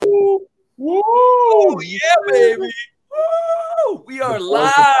Oh, yeah, baby. Woo! We are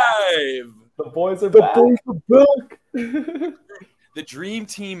live. The boys are back. The dream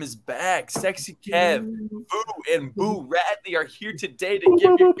team is back. Sexy Kev, Boo, and Boo Radley are here today to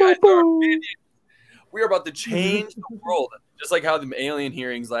give you guys our opinion. We are about to change the world. Just like how the alien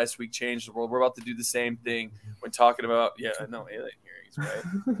hearings last week changed the world, we're about to do the same thing when talking about, alien hearings, right?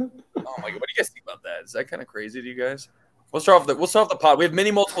 Oh my God, what do you guys think about that? Is that kind of crazy to you guys? We'll start off the pod. We have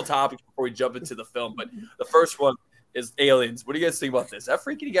multiple topics before we jump into the film, but the first one is aliens. What do you guys think about this? Is that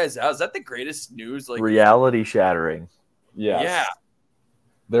freaking you guys out? Is that the greatest news? Like reality shattering. Yes. Yeah.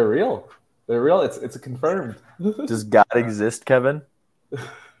 They're real. They're real. It's confirmed. Does God exist, Kevin?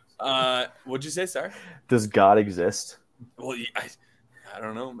 What'd you say, sir? Does God exist? Well, I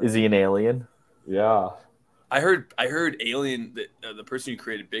don't know. Man. Is he an alien? Yeah. I heard alien. The person who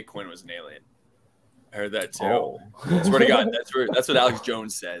created Bitcoin was an alien. I heard that too. Oh. I swear to God, that's what Alex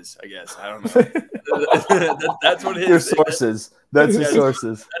Jones says. I guess I don't know. That's what his Your sources. That's his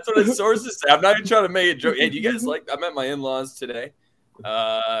sources. That's what his sources say. I'm not even trying to make a joke. Hey, do you guys like? I met my in-laws today.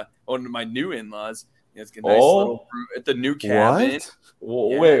 On my new in-laws. It's a nice little at the new cabin.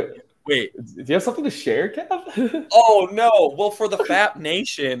 What? Yeah. Wait. Do you have something to share, Kev? Oh no! Well, for the FAP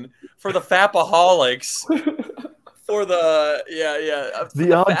Nation, for the Fapaholics, for the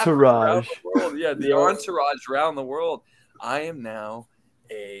entourage. The entourage around the world. I am now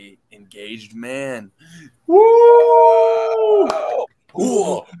a engaged man. Woo!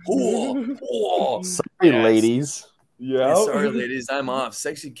 Sorry, ladies. Yeah. Sorry, ladies. I'm off.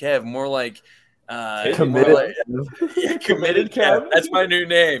 Sexy Kev, more like committed. Committed Kev. That's my new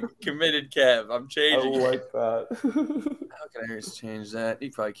name. Committed Kev. I'm changing. I like that. How can I change that?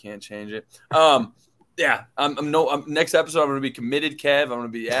 You probably can't change it. Next episode I'm gonna be committed Kev. I'm gonna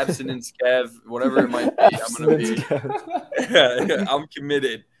be abstinence Kev. Whatever it might be. I'm gonna be. I'm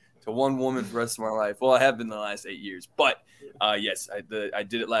committed to one woman for the rest of my life. Well, I have been the last 8 years, but yes, I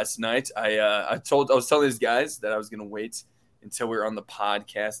did it last night. I was telling these guys that I was gonna wait until we were on the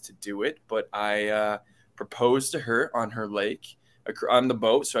podcast to do it, but I proposed to her on her lake, on the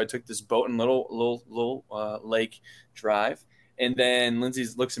boat. So I took this boat and little lake drive. And then Lindsay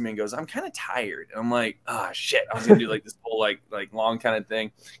looks at me and goes, "I'm kind of tired." And I'm like, "Ah, shit." I was going to do like this whole like long kind of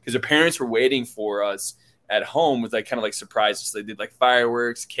thing because her parents were waiting for us at home with like kind of like surprises. So they did like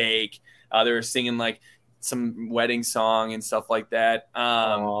fireworks, cake. They were singing like some wedding song and stuff like that.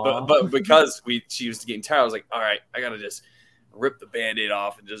 But because she was getting tired, I was like, "All right, I got to just rip the Band-Aid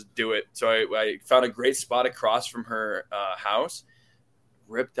off and just do it." So I found a great spot across from her house.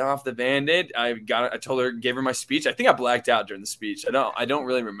 Ripped off the Band-Aid. I told her, gave her my speech. I think I blacked out during the speech. I don't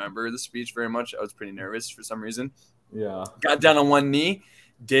really remember the speech very much. I was pretty nervous for some reason. Yeah. Got down on one knee,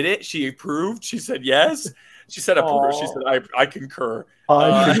 did it. She approved. She said yes. She said approve. She said I concur.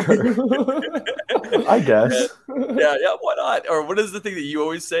 I concur. I guess. Yeah. Why not? Or what is the thing that you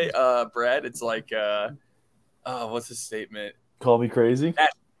always say, Brad? It's like, what's the statement? Call me crazy.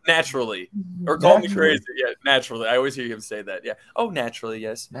 Naturally, or call me crazy. Yeah, naturally. I always hear him say that. Yeah. Oh, naturally,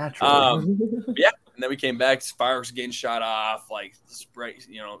 yes. Naturally. Yeah. And then we came back. Fireworks getting shot off, like spray,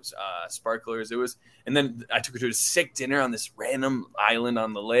 sparklers. It was, and then I took her to a sick dinner on this random island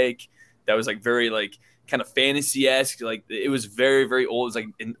on the lake that was like very like kind of fantasy-esque. Like it was very, very old. It was like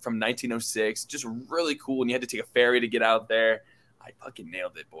from 1906. Just really cool. And you had to take a ferry to get out there. I fucking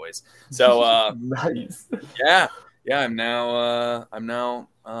nailed it, boys. So nice. Yeah. Yeah, I'm now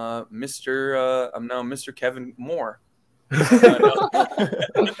Mr. Kevin Moore.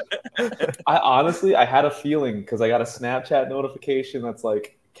 I had a feeling because I got a Snapchat notification that's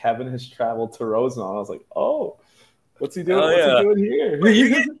like Kevin has traveled to Rosemont. I was like, oh, what's he doing? What's he doing here?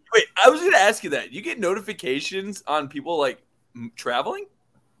 Wait, I was going to ask you that. You get notifications on people like traveling?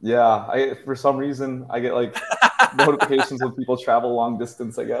 Yeah, for some reason I get like notifications when people travel long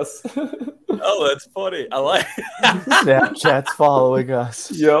distance, I guess. Oh, that's funny. I like Snapchat's following us.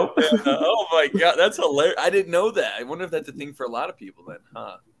 Yep. Yeah. Oh my God, that's hilarious. I didn't know that. I wonder if that's a thing for a lot of people then,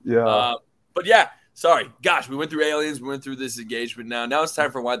 huh? Yeah. But yeah, sorry. Gosh, we went through aliens. We went through this engagement. Now it's time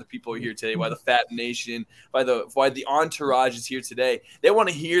for why the people are here today, why the Fat Nation, why the entourage is here today. They want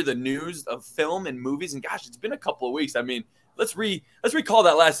to hear the news of film and movies. And gosh, it's been a couple of weeks. I mean, let's recall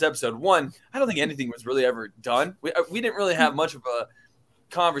that last episode. One, I don't think anything was really ever done. We didn't really have much of a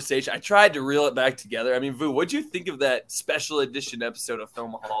conversation. I tried to reel it back together. I mean, Vu, what'd you think of that special edition episode of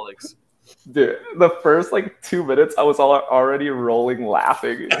Filmaholics? Dude, the first 2 minutes, I was already rolling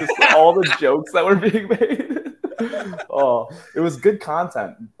laughing. Just all the jokes that were being made. It was good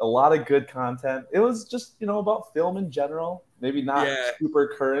content. A lot of good content. It was just, about film in general. Maybe not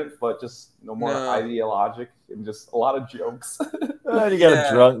super current, but just more ideologic and just a lot of jokes. You got a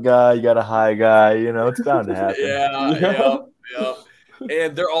drunk guy, you got a high guy. It's bound to happen. Yeah.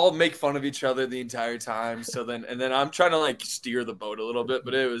 And they're all make fun of each other the entire time. So then I'm trying to like steer the boat a little bit,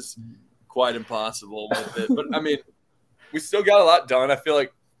 but it was quite impossible with it. But I mean, we still got a lot done. I feel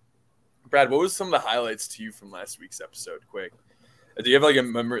like, Brad, what was some of the highlights to you from last week's episode? Quick. Do you have like a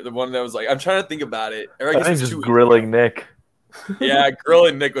memory? The one that was like, I'm trying to think about it. I think just grilling Nick. Yeah,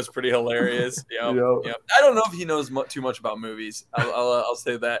 grilling Nick was pretty hilarious. Yep. I don't know if he knows too much about movies. I'll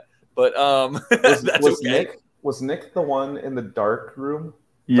say that. But was okay. Was Nick the one in the dark room?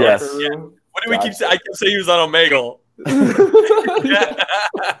 Yes. Room? What do we keep saying? I keep saying he was on Omegle.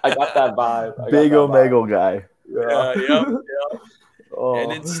 I got that vibe. Big Omegle guy. Yeah. Oh.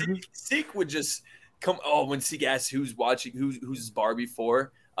 And then Seek would just come. Oh, when Seek asks who's watching, who's Barbie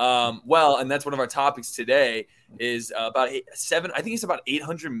for? Well, and that's one of our topics today is about I think it's about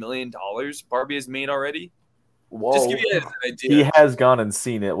 $800 million Barbie has made already. Whoa. Just give you an idea. He has gone and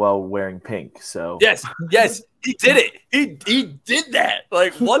seen it while wearing pink. So yes, he did it. He did that.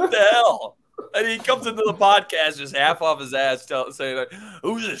 Like, what the hell? And he comes into the podcast just half off his ass saying, like,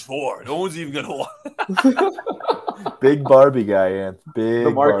 who's this for? No one's even going to watch. Big Barbie guy, Ann.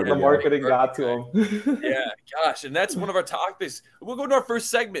 The marketing got to him. Yeah, gosh. And that's one of our topics. We'll go to our first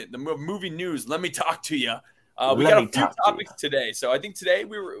segment, the movie news. Let me talk to you. We got a few topics today. So I think today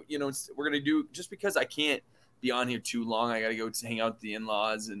we're going to do, just because I can't be on here too long, I got to go hang out with the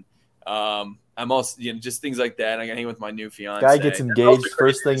in-laws, and I'm also just things like that. I got to hang with my new fiance. Guy gets engaged.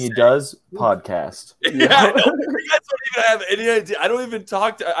 First thing he does, podcast. Yeah, I know. You guys don't even have any idea. I haven't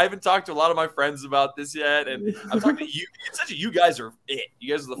talked to a lot of my friends about this yet, and I'm talking to you. You guys are it.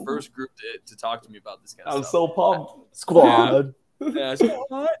 You guys are the first group to talk to me about this kind of stuff. I'm so pumped. Squad. Yeah,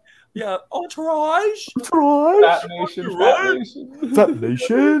 squad. Yeah, entourage. Fat Nation. Fat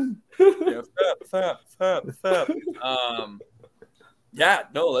Nation. Yeah, fat. Yeah,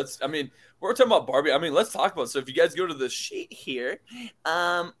 no, we're talking about Barbie. Let's talk about it. So if you guys go to the sheet here,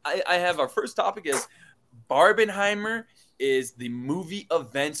 I have our first topic is Barbenheimer is the movie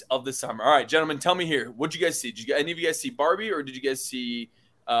event of the summer. All right, gentlemen, tell me here. What'd you guys see? Did any of you guys see Barbie, or did you guys see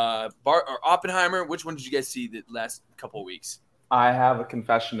or Oppenheimer? Which one did you guys see the last couple of weeks? I have a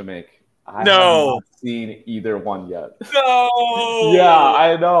confession to make. I have not seen either one yet. No. Yeah,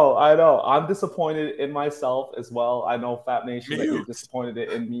 I know. I'm disappointed in myself as well. I know, Fat Nation, that you're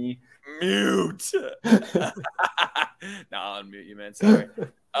disappointed in me. Mute. No, I'll unmute you, man. Sorry.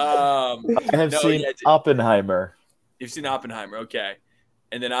 I have seen Oppenheimer. You've seen Oppenheimer, okay.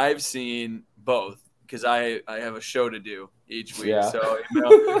 And then I've seen both because I have a show to do each week. Yeah. So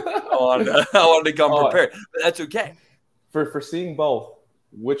I wanted to come prepared. But that's okay. For seeing both,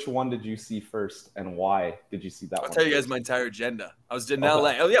 which one did you see first, and why did you see that one? I'll tell you guys my entire agenda. I was in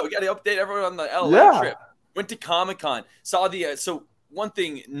LA. Oh, yeah, we got to update everyone on the LA trip. Went to Comic-Con. Saw the so one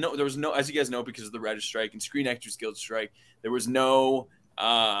thing, there was no, as you guys know, because of the writer's strike and Screen Actors Guild strike, there were no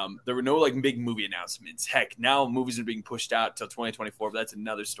like big movie announcements. Heck, now movies are being pushed out till 2024, but that's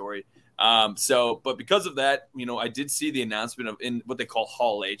another story. But because of that, I did see the announcement of in what they call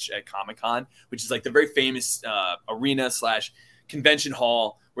Hall H at Comic-Con, which is like the very famous arena / convention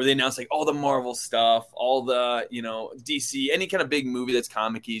hall where they announce like all the Marvel stuff, all the, DC, any kind of big movie that's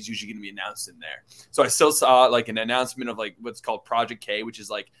comic-y is usually going to be announced in there. So I still saw like an announcement of like what's called Project K, which is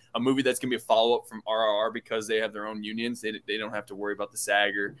like a movie that's going to be a follow-up from RRR because they have their own unions. They don't have to worry about the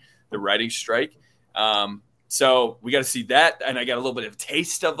SAG or the writing strike. So we got to see that. And I got a little bit of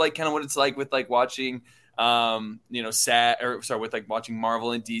taste of like kind of what it's like with like watching, with like watching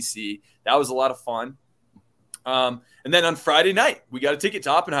Marvel and DC. That was a lot of fun. And then on Friday night, we got a ticket to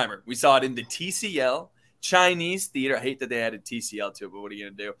Oppenheimer. We saw it in the TCL Chinese theater. I hate that they added TCL to it, but what are you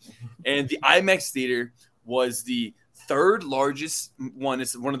going to do? And the IMAX theater was the third largest one.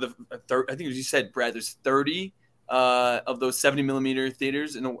 It's one of the third. I think as you said, Brad, there's 30 of those 70 millimeter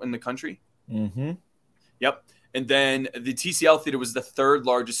theaters in the country. Mm-hmm. Yep. And then the TCL theater was the third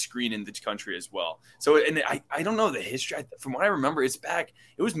largest screen in the country as well. So, and I don't know the history. From what I remember, it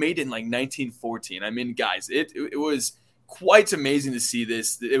was made in like 1914. I mean, guys, it was quite amazing to see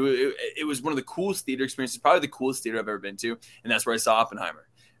this. It was one of the coolest theater experiences, probably the coolest theater I've ever been to. And that's where I saw Oppenheimer.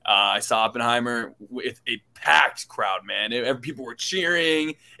 I saw Oppenheimer with a packed crowd, man. People were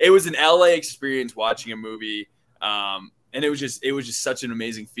cheering. It was an LA experience watching a movie. And it was just such an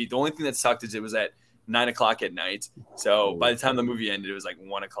amazing feat. The only thing that sucked is it was at 9:00 at night. So by the time the movie ended, it was like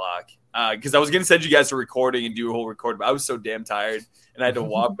 1:00. Because I was gonna send you guys a recording and do a whole recording, but I was so damn tired and I had to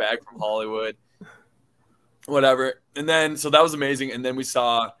walk back from Hollywood. Whatever. And then so that was amazing. And then we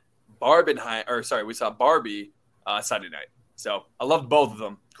saw Barbie Saturday night. So I loved both of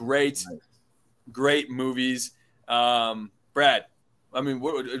them. Great movies. Brad, I mean,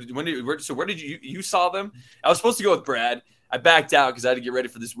 where did you saw them? I was supposed to go with Brad. I backed out because I had to get ready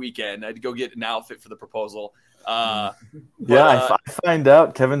for this weekend. I had to go get an outfit for the proposal. I find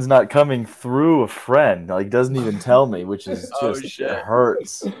out Kevin's not coming through a friend. Like, doesn't even tell me, which is just it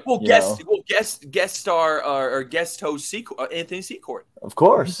hurts. Well, guest star or guest host Anthony Secord. Of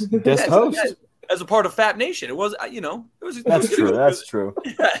course, guest host. As a part of Fap Nation, it was That's true. That's true.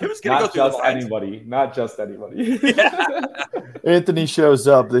 Yeah, it was gonna not go just anybody. Not just anybody. Yeah. Anthony shows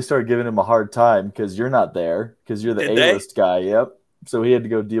up. They start giving him a hard time because you're not there because you're the A-list guy. Yep. So he had to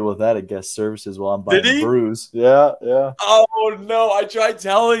go deal with that at guest services while I'm buying brews. Yeah. Oh no! I tried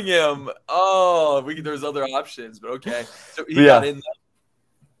telling him. Oh, there's other options, but okay. So he got in there.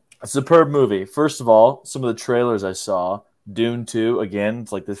 A superb movie. First of all, some of the trailers I saw. Dune 2, again,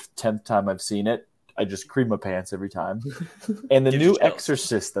 it's like the 10th time I've seen it. I just cream my pants every time. And the new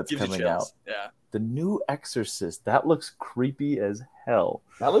Exorcist that's coming out. Yeah. The new Exorcist, that looks creepy as hell.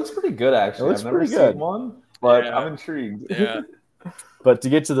 That looks pretty good, actually. I've never seen one, but I'm intrigued. Yeah. But to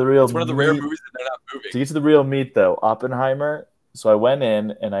get to the real it's one of the rare movies that they're not moving. To get to the real meat, though, Oppenheimer. So I went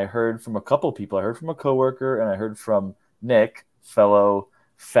in and I heard from a couple people. I heard from a coworker and I heard from Nick, fellow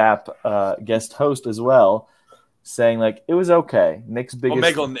FAP guest host as well, saying like it was okay. Nick's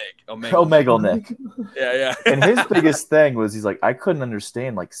biggest Omegle Nick. Yeah. And his biggest thing was he's like, I couldn't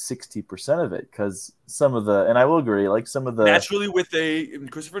understand like 60% of it because some of the, and I will agree, like some of the naturally with a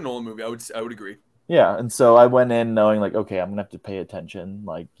Christopher Nolan movie, I would agree. Yeah, and so I went in knowing like, okay, I'm gonna have to pay attention.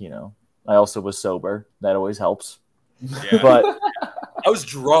 Like, I also was sober. That always helps. Yeah. But I was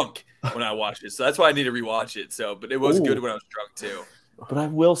drunk when I watched it, so that's why I need to rewatch it. So, but it was good when I was drunk too. But I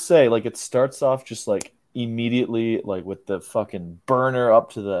will say, like, it starts off just like immediately like with the fucking burner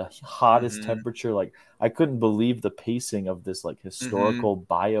up to the hottest temperature. Like I couldn't believe the pacing of this like historical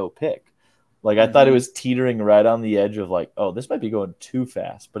biopic. Like I thought it was teetering right on the edge of like, oh, this might be going too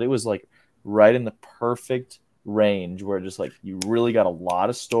fast, but it was like right in the perfect range where just like you really got a lot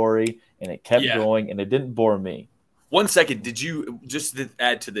of story and it kept going and it didn't bore me. 1 second, did you just to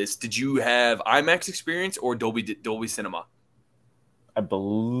add to this? Did you have IMAX experience or Dolby Cinema? I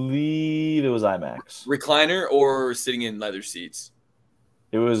believe it was IMAX. Recliner or sitting in leather seats?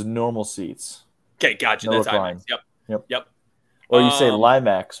 It was normal seats. Okay, gotcha. No That's recline. IMAX. Yep. Or you say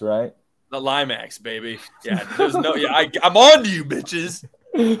Limax, right? The Limax, baby. Yeah, there's no. Yeah, I'm on to you, bitches.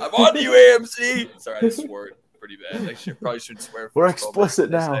 I'm on to you, AMC. Sorry, I swore pretty bad. I probably shouldn't swear. We're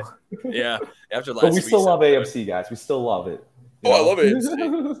explicit now. Yeah, after last. But we still love AMC, guys. We still love it. I love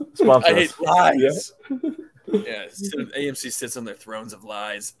AMC. I hate lies. Yeah, AMC sits on their thrones of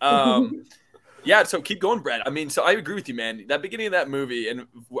lies. Yeah, so keep going, Brad. I mean, so I agree with you, man. That beginning of that movie, and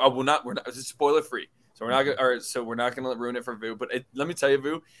we're not. It's spoiler free, so we're not gonna ruin it for Vu. But let me tell you,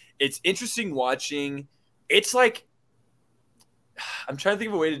 Vu, it's interesting watching. It's like I'm trying to think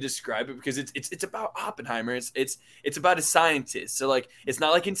of a way to describe it because it's about Oppenheimer. It's about a scientist. So like it's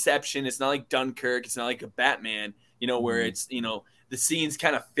not like Inception. It's not like Dunkirk. It's not like a Batman. Where it's the scenes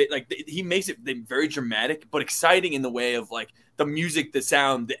kind of fit. Like he makes it very dramatic, but exciting in the way of like the music, the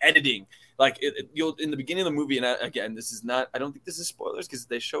sound, the editing. Like you'll in the beginning of the movie, and again, this is not. I don't think this is spoilers because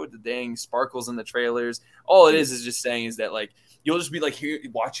they showed the dang sparkles in the trailers. All it is just saying is that like you'll just be like here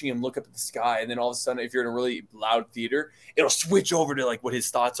watching him look up at the sky, and then all of a sudden, if you're in a really loud theater, it'll switch over to like what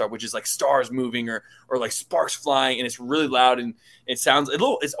his thoughts are, which is like stars moving or like sparks flying, and it's really loud and it sounds a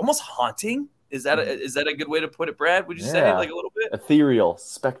little. It's almost haunting. Is that a good way to put it, Brad? Would you say like a little bit ethereal,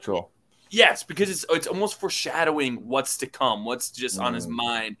 spectral? Yes, because it's almost foreshadowing what's to come, what's just on his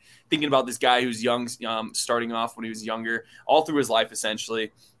mind. Thinking about this guy who's young, starting off when he was younger, all through his life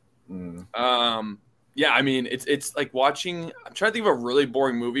essentially. Yeah, I mean it's like watching. I'm trying to think of a really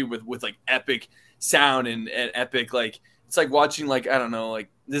boring movie with like epic sound and epic like it's like watching like I don't know like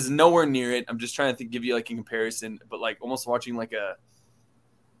this is nowhere near it. I'm just trying to give you like a comparison, but like almost watching like a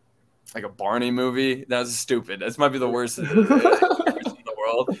Barney movie. That was stupid. That might be the worst in the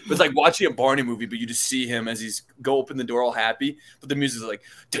world. But it's like watching a Barney movie, but you just see him as he's go open the door all happy, but the music is like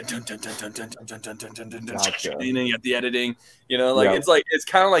dun dun dun dun dun dun dun dun dun dun dun dun, and then you have the editing. It's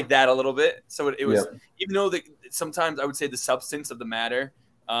kind of like that a little bit. So it was even though sometimes I would say the substance of the matter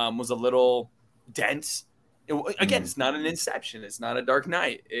was a little dense. Again, it's not an Inception. It's not a Dark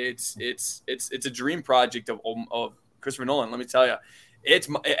Knight. It's a dream project of Christopher Nolan. Let me tell you. It's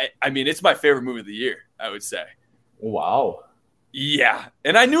my favorite movie of the year, I would say. Wow. Yeah.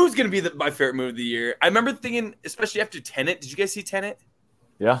 And I knew it was going to be my favorite movie of the year. I remember thinking, especially after Tenet. Did you guys see Tenet?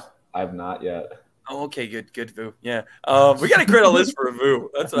 Yeah. I have not yet. Oh, okay, good, Vu. Yeah, we got to create a list for Vu.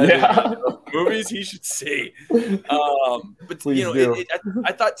 That's what I think. Movies he should see. But Please do.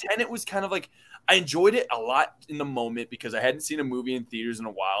 I thought Tenet was kind of like, I enjoyed it a lot in the moment because I hadn't seen a movie in theaters in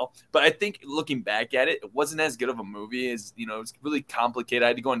a while. But I think looking back at it, it wasn't as good of a movie as it was really complicated. I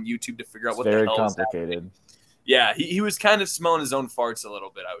had to go on YouTube to figure out what the hell was happening. Yeah, he was kind of smelling his own farts a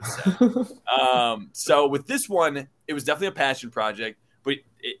little bit, I would say. So with this one, it was definitely a passion project, but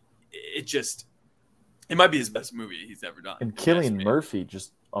it might be his best movie he's ever done. And Cillian Murphy,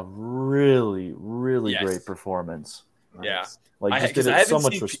 just a really, really great performance. Yeah. Like, just did it so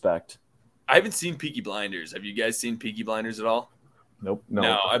much respect. I haven't seen Peaky Blinders. Have you guys seen Peaky Blinders at all? Nope.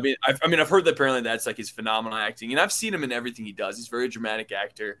 No. I mean, I've heard that apparently that's like his phenomenal acting, and I've seen him in everything he does. He's a very dramatic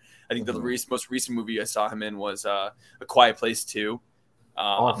actor. I think the most recent movie I saw him in was A Quiet Place 2.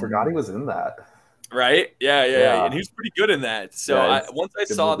 I forgot he was in that. Right? Yeah. And he was pretty good in that. So once I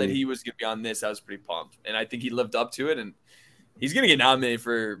saw movie. that he was going to be on this, I was pretty pumped. And I think he lived up to it. And he's going to get nominated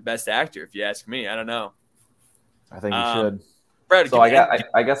for Best Actor, if you ask me. I don't know. I think he should. Brad, so I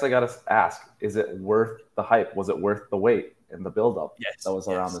guess I got to ask, is it worth the hype? Was it worth the wait and the build-up that was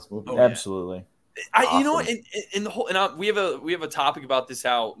around this movie? Absolutely. Awesome. In the whole, we have a topic about this.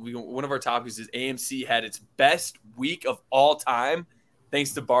 One of our topics is AMC had its best week of all time,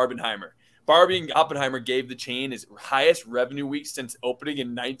 thanks to Barbenheimer. Barbie and Oppenheimer gave the chain its highest revenue week since opening in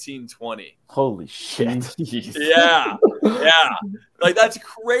 1920. Holy shit! Yeah. Like, that's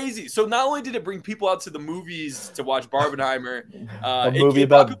crazy. So not only did it bring people out to the movies to watch Barbenheimer, a movie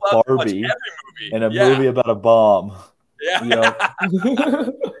about Barbie, and a movie about a bomb. Yeah.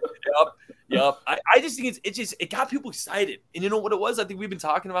 Yep. I just think it got people excited. And you know what it was? I think we've been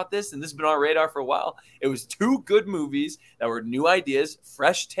talking about this, and this has been on our radar for a while. It was two good movies that were new ideas,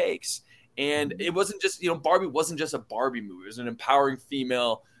 fresh takes. And it wasn't just, Barbie wasn't just a Barbie movie. It was an empowering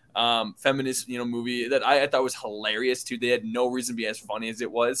female, feminist, movie that I thought was hilarious too. They had no reason to be as funny as it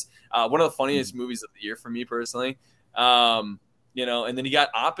was. One of the funniest movies of the year for me personally. And then you got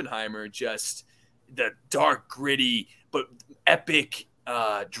Oppenheimer, just the dark, gritty, but epic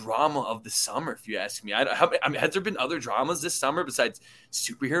drama of the summer, if you ask me. Has there been other dramas this summer besides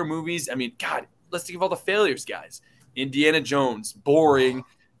superhero movies? I mean, God, let's think of all the failures, guys. Indiana Jones, boring.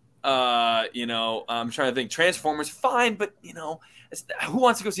 I'm trying to think. Transformers, fine, but who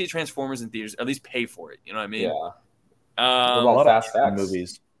wants to go see Transformers in theaters? At least pay for it. You know what I mean? Yeah. A lot of Fast X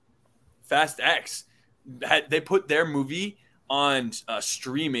movies. Fast X, they put their movie on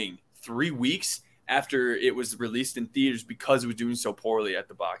streaming 3 weeks after it was released in theaters because it was doing so poorly at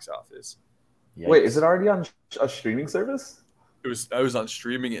the box office. Yikes. Wait, is it already on a streaming service? I was on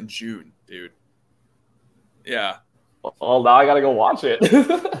streaming in June, dude. Yeah. Well, now I gotta go watch it.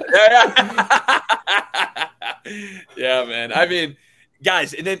 Yeah, man. I mean,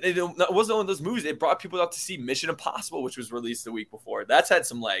 guys, and then it wasn't one of those movies. It brought people out to see Mission Impossible, which was released the week before. That's had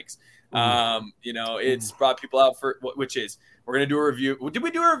some legs. It's brought people out for which is we're gonna do a review. Did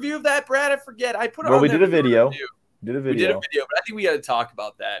we do a review of that, Brad? I forget. I put it. Well, we did a video. We did a video, but I think we got to talk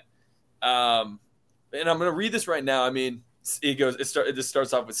about that. And I'm gonna read this right now. I mean, this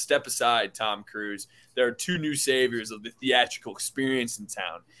starts off with "Step aside, Tom Cruise. There are two new saviors of the theatrical experience in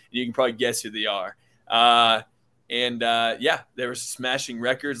town. And you can probably guess who they are." They were smashing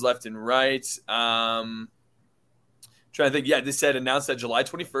records left and right. Trying to think. Yeah, this said announced that July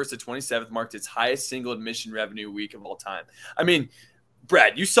 21st to 27th marked its highest single admission revenue week of all time. I mean,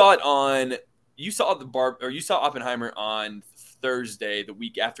 Brad, you saw Oppenheimer on Thursday, the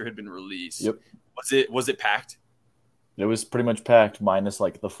week after it had been released. Yep. Was it packed? It was pretty much packed, minus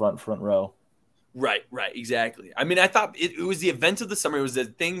like the front row. Right, exactly. I mean, I thought it was the event of the summer. It was the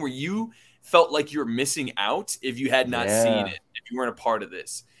thing where you felt like you were missing out if you had not seen it, if you weren't a part of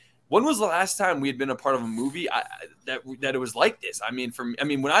this. When was the last time we had been a part of a movie that it was like this? I mean,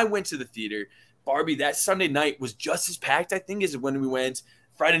 when I went to the theater, Barbie, that Sunday night was just as packed, I think, as when we went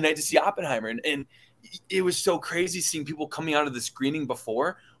Friday night to see Oppenheimer. And it was so crazy seeing people coming out of the screening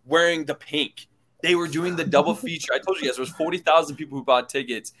before wearing the pink. They were doing the double feature. I told you guys there was 40,000 people who bought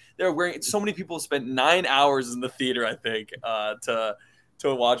tickets. They were wearing. So many people spent 9 hours in the theater, I think, to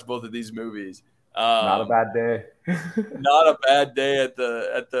watch both of these movies. Not a bad day. Not a bad day at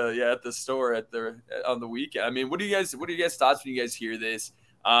the store on the weekend. I mean, what are you guys' thoughts when you guys hear this?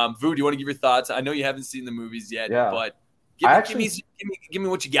 Vu, do you want to give your thoughts? I know you haven't seen the movies yet, but give me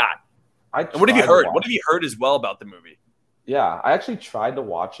what you got. And what have you heard? What have you heard as well about the movie? Yeah, I actually tried to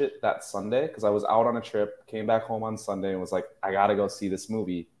watch it that Sunday because I was out on a trip, came back home on Sunday, and was like, I got to go see this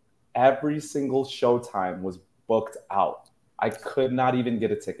movie. Every single showtime was booked out. I could not even get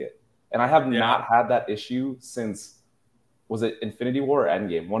a ticket. And I have not had that issue since was it Infinity War or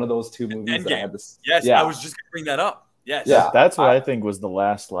Endgame? One of those two movies that I had this. Yes, yeah. I was just going to bring that up. Yes. Yeah. That's what I think was the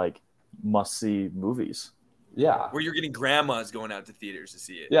last like must-see movies. Yeah. Where you're getting grandmas going out to theaters to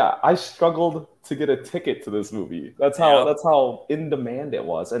see it. Yeah, I struggled to get a ticket to this movie. That's how in demand it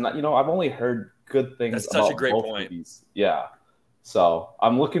was. And I've only heard good things That's such about a great both point. movies. Yeah. So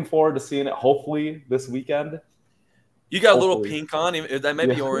I'm looking forward to seeing it hopefully this weekend. You got a little pink on. That might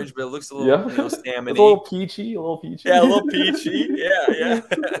be orange, but it looks a little salmon-y. It's a little peachy. Yeah, a little peachy. Yeah.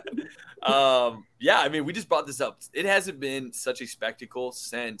 I mean, we just brought this up. It hasn't been such a spectacle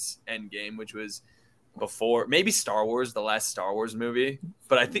since Endgame, which was before maybe Star Wars, the last Star Wars movie.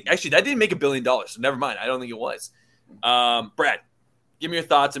 But I think actually that didn't make $1 billion, so never mind. I don't think it was. Brad, give me your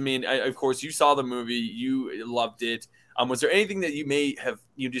thoughts. I mean, of course, you saw the movie, you loved it. Was there anything that you may have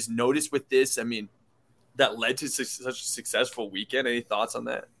just noticed with this? I mean, that led to such a successful weekend. Any thoughts on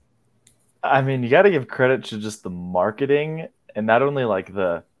that? I mean, you got to give credit to just the marketing, and not only like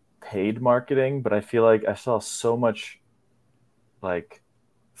the paid marketing, but I feel like I saw so much like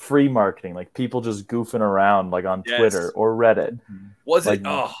free marketing, like people just goofing around like on Twitter or Reddit. Was like, it?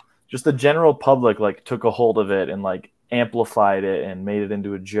 Oh, just the general public like took a hold of it and like amplified it and made it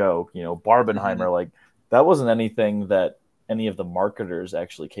into a joke. Barbenheimer, like that wasn't anything that any of the marketers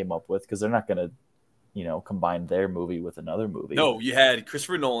actually came up with, because they're not going to combine their movie with another movie. No, you had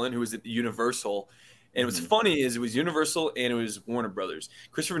Christopher Nolan, who was at Universal. And what's funny is it was Universal and it was Warner Brothers.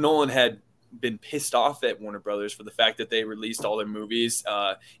 Christopher Nolan had been pissed off at Warner Brothers for the fact that they released all their movies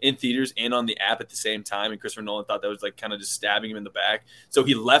in theaters and on the app at the same time. And Christopher Nolan thought that was like kind of just stabbing him in the back. So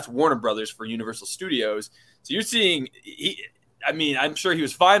he left Warner Brothers for Universal Studios. So you're seeing I'm sure he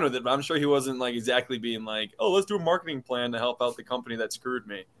was fine with it, but I'm sure he wasn't like exactly being like, oh, let's do a marketing plan to help out the company that screwed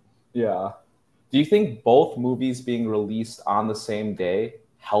me. Yeah. Do you think both movies being released on the same day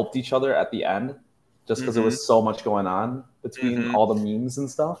helped each other at the end? Just because there was so much going on between all the memes and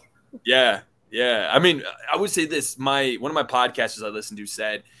stuff? Yeah. I mean, I would say this. One of my podcasters I listened to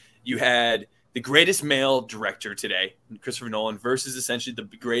said you had the greatest male director today, Christopher Nolan, versus essentially the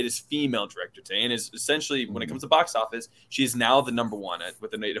greatest female director today. And is essentially, when it comes to box office, she is now the number one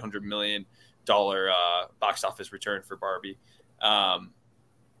with an $800 million box office return for Barbie. I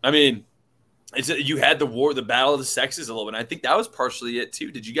mean, you had the battle of the sexes a little bit. And I think that was partially it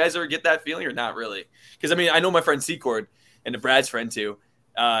too. Did you guys ever get that feeling or not really? Because I mean, I know my friend Secord and Brad's friend too.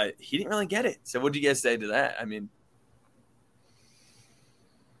 He didn't really get it. So what do you guys say to that? I mean,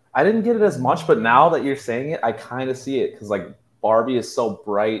 I didn't get it as much, but now that you're saying it, I kind of see it, because like Barbie is so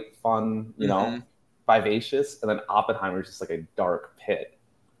bright, fun, vivacious, and then Oppenheimer is just like a dark pit.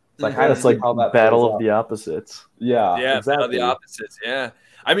 So I kind of like how that battle of the opposites. Yeah, exactly. Battle of the opposites. Yeah,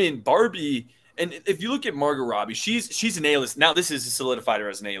 I mean Barbie, and if you look at Margot Robbie, she's an A-list. Now this is solidified her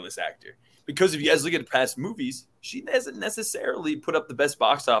as an A-list actor, because if you guys look at past movies, she hasn't necessarily put up the best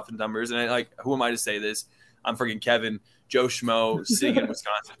box office numbers. And who am I to say this? I'm freaking Kevin, Joe Schmo, sitting in a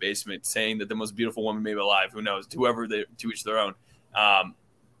Wisconsin basement saying that the most beautiful woman maybe alive, who knows, to each their own,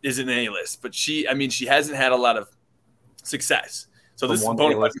 is an A-list. But she hasn't had a lot of success. So this is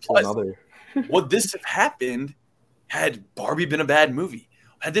bonus. Would this have happened had Barbie been a bad movie?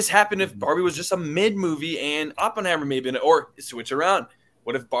 Had this happened if Barbie was just a mid movie and Oppenheimer maybe or switch around?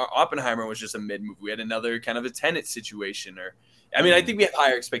 What if Oppenheimer was just a mid movie? We had another kind of a Tenet situation, I think we have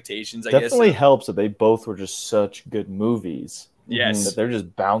higher expectations. I guess definitely helps that they both were just such good movies. Yes, that they're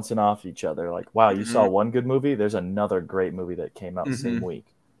just bouncing off each other. Like, wow, you saw one good movie, there's another great movie that came out the same week.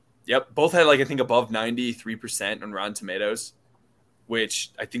 Yep, both had I think above 93% on Rotten Tomatoes,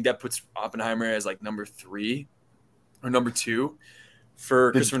 which I think that puts Oppenheimer as number 3 or number 2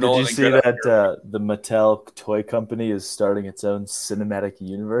 for Christopher Nolan. Did you see that the Mattel toy company is starting its own cinematic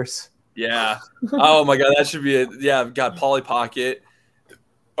universe? Yeah. Oh my God, that should be it. Yeah, I've got Polly Pocket,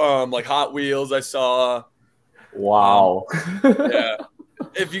 Hot Wheels. I saw. Wow. Yeah.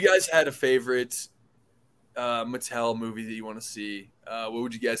 If you guys had a favorite Mattel movie that you want to see, what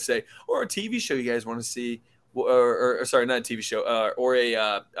would you guys say? Or a TV show you guys want to see? Or sorry, not a TV show. Or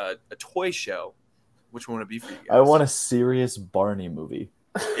a toy show. Which one would it be for you guys? I want a serious Barney movie.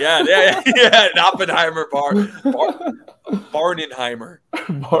 Yeah. An Oppenheimer Barbenheimer.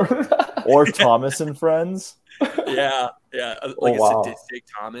 Or Thomas and Friends. Yeah. A sadistic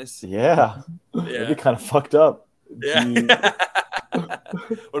Thomas. Yeah. That'd be kind of fucked up. Yeah.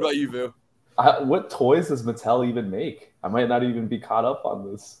 What about you, Vu? What toys does Mattel even make? I might not even be caught up on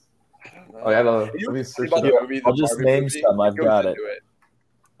this. Let me search it. I'll just name some. I've got it.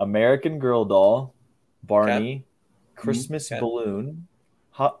 American Girl Doll, Barney, Christmas Balloon,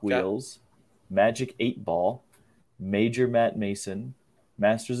 Hot Wheels, Magic 8 Ball, Major Matt Mason,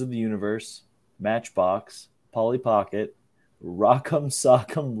 Masters of the Universe, Matchbox, Polly Pocket, Rock'em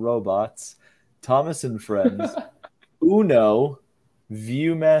Sock'em Robots, Thomas and Friends, Uno,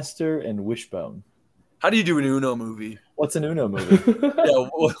 Viewmaster, and Wishbone. How do you do an Uno movie? What's an Uno movie? Yeah,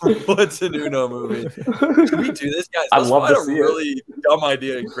 what's an Uno movie? Should we do this, guys? I'd love to see really dumb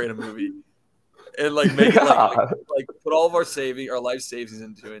idea and create a movie, and like make it like put all of our life savings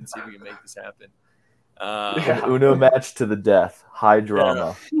into it, and see if we can make this happen. An Uno match to the death, high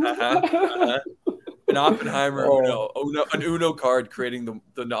drama. An Oppenheimer an Uno card creating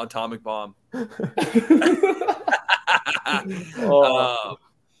the atomic bomb.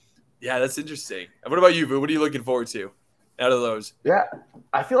 Yeah, that's interesting. What about you, Vu? What are you looking forward to out of those? Yeah,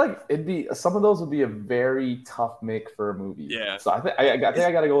 I feel like some of those would be a very tough make for a movie. Yeah. So I think I got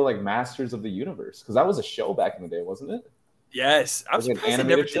to go like Masters of the Universe, because that was a show back in the day, wasn't it? Yes, I'm surprised they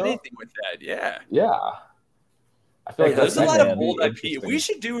never did anything with that. Yeah. Yeah. I feel like there's a lot of old IP. We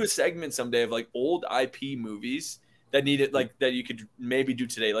should do a segment someday of like old IP movies that needed that you could maybe do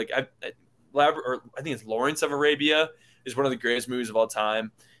today. Like I think it's Lawrence of Arabia is one of the greatest movies of all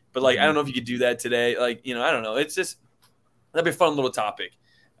time. But I don't know if you could do that today. I don't know. It's just that'd be a fun little topic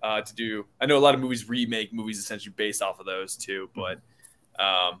to do. I know a lot of movies remake movies essentially based off of those too. But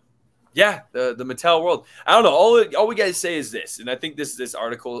yeah, the Mattel world. I don't know. All we guys say is this, and I think this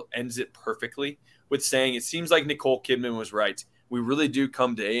article ends it perfectly with saying it seems like Nicole Kidman was right. We really do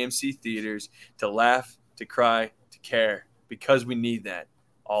come to AMC theaters to laugh, to cry, to care, because we need that,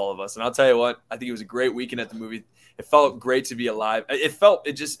 all of us. And I'll tell you what, I think it was a great weekend at the movie. It felt great to be alive. It felt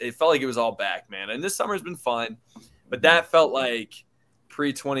like it was all back, man. And this summer's been fun, but that felt like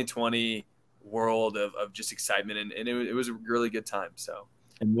pre-2020 world of just excitement, and it was a really good time. So.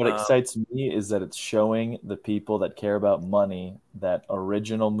 And what excites me is that it's showing the people that care about money that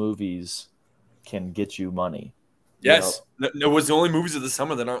original movies can get you money. Yes. No, it was the only movies of the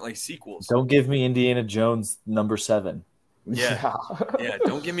summer that aren't like sequels. Don't give me Indiana Jones #7. Yeah. Yeah.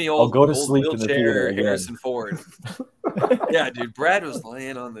 Don't give me I'll go to sleep in the theater Harrison Ford. Yeah, dude. Brad was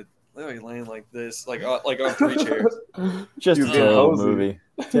laying like this, like on 3 chairs. Just a terrible movie.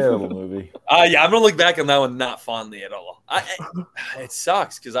 Terrible movie. Yeah, I'm gonna look back on that one not fondly at all. It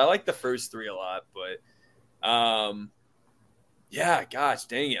sucks because I like the first 3 a lot, but yeah, gosh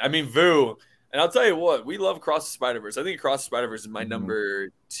dang it. I mean, Vu, and I'll tell you what, we love Across the Spiderverse. I think Across the Spiderverse is my number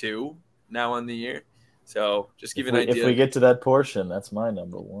 2 now on the year. So just give you an idea. If we get to that portion, that's my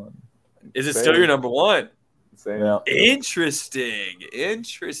number 1. Is it still your number 1? Same. Yeah. Interesting.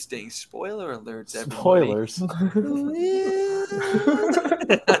 Spoiler alerts, everybody. Spoilers.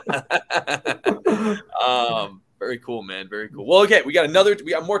 Very cool, man. Very cool. Well, okay, we got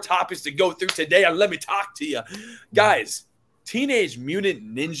more topics to go through today, and let me talk to you. Guys, Teenage Mutant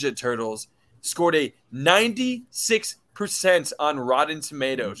Ninja Turtles scored a 96% on Rotten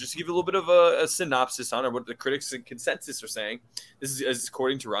Tomatoes. Just to give you a little bit of a synopsis on what the critics and consensus are saying. This is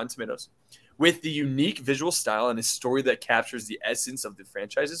according to Rotten Tomatoes. With the unique visual style and a story that captures the essence of the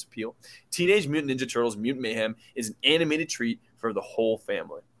franchise's appeal, Teenage Mutant Ninja Turtles Mutant Mayhem is an animated treat for the whole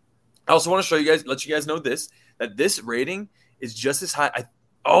family. I also want to let you guys know that this rating is just as high.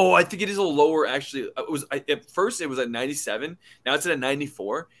 I think it is a little lower, actually. At first, it was at 97. Now it's at a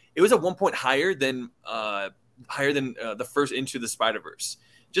 94. It was at 1 point higher than the first Into the Spider-Verse.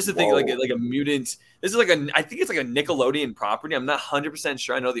 Just to think like a mutant. This is I think it's like a Nickelodeon property. I'm not 100%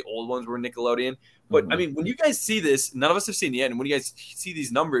 sure. I know the old ones were Nickelodeon. But, I mean, when you guys see this, none of us have seen it yet. And when you guys see these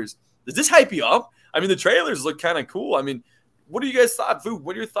numbers, does this hype you up? I mean, the trailers look kind of cool. I mean, what do you guys thought? Vu,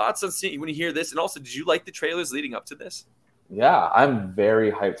 what are your thoughts on seeing when you hear this? And also, did you like the trailers leading up to this? Yeah, I'm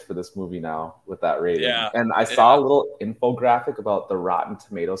very hyped for this movie now with that rating. Yeah. And I saw a little infographic about the Rotten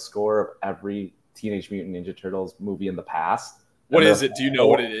Tomato score of every Teenage Mutant Ninja Turtles movie in the past. What is it? Do you know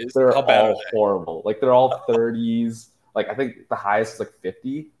what it is? They're How bad all horrible. Like, they're all 30s. Like, I think the highest is like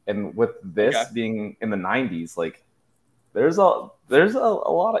 50. And with this being in the 90s, like, there's a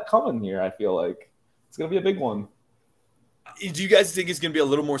lot of coming here, I feel like. It's going to be a big one. Do you guys think it's going to be a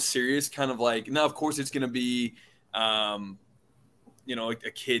little more serious? Kind of like, now, of course, it's going to be, like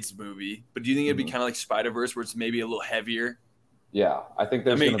a kid's movie. But do you think it'd be kind of like Spider-Verse, where it's maybe a little heavier? Yeah, I think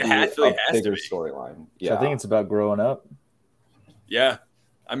there's going to be a bigger storyline. Yeah, so I think it's about growing up. Yeah.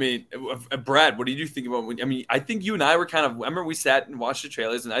 I mean, Brad, what do you think about I think you and I were I remember we sat and watched the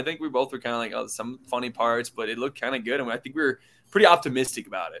trailers, and I think we both were kind of like, oh, some funny parts, but it looked kind of good. And I think we were pretty optimistic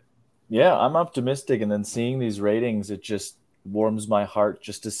about it. Yeah, I'm optimistic. And then seeing these ratings, it just warms my heart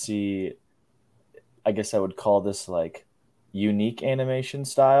just to see, I guess I would call this like unique animation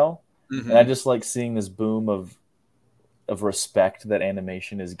style. Mm-hmm. And I just like seeing this boom of respect that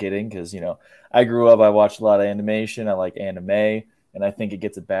animation is getting. Because, I grew up, I watched a lot of animation. I like anime. And I think it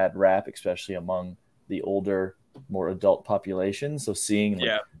gets a bad rap, especially among the older more adult population. So seeing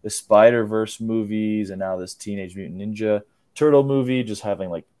like the Spiderverse movies and now this Teenage Mutant Ninja Turtle movie just having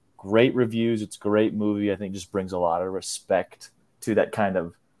like great reviews. It's a great movie. I think just brings a lot of respect to that kind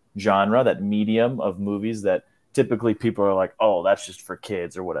of genre, that medium of movies that typically people are like, oh, that's just for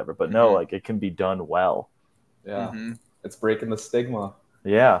kids or whatever. But no, like it can be done well. Yeah. It's breaking the stigma.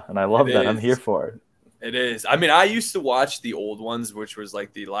 Yeah. And I love that. I'm here for it. It is. I mean, I used to watch the old ones, which was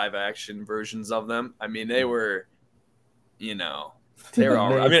like the live action versions of them. I mean, they were, you know, they were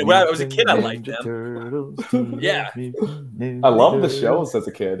all right. I mean, when I was a kid, I liked them. Yeah. I loved the shows as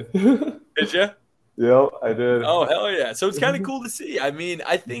a kid. Did you? Yeah, I did. Oh, hell yeah. So it's kind of cool to see. I mean,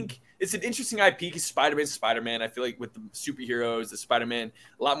 I think it's an interesting IP because Spider-Man's Spider-Man. I feel like with the superheroes, the Spider-Man,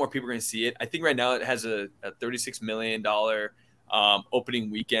 a lot more people are going to see it. I think right now it has a $36 million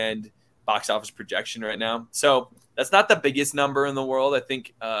opening weekend box office projection right now. So that's not the biggest number in the world. I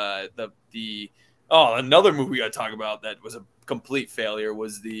think another movie we got to talk about that was a complete failure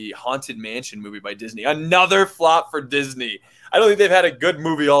was the Haunted Mansion movie by Disney. Another flop for Disney. I don't think they've had a good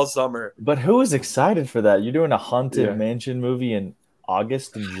movie all summer. But who is excited for that? You're doing a Haunted Mansion movie in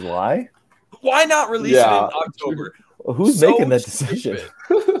August and July? Why not release it in October? Who's making that decision?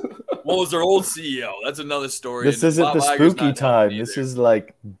 Well, it was their old CEO. That's another story. This isn't the spooky time. This is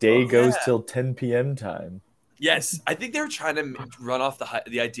like day goes till 10 p.m. time. Yes. I think they were trying to run off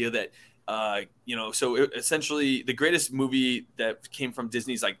the idea that, essentially the greatest movie that came from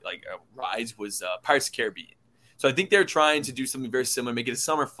Disney's rides was Pirates of the Caribbean. So I think they're trying to do something very similar, make it a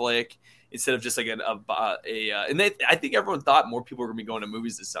summer flick instead of just like I think everyone thought more people were going to be going to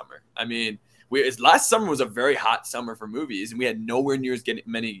movies this summer. I mean, last summer was a very hot summer for movies, and we had nowhere near as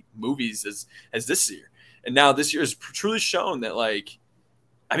many movies as this year. And now this year has truly shown that, like,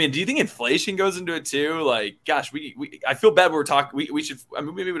 I mean, do you think inflation goes into it too? Like, gosh, I feel bad we're talking. We should. I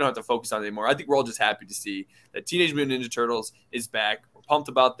mean, maybe we don't have to focus on it anymore. I think we're all just happy to see that Teenage Mutant Ninja Turtles is back. We're pumped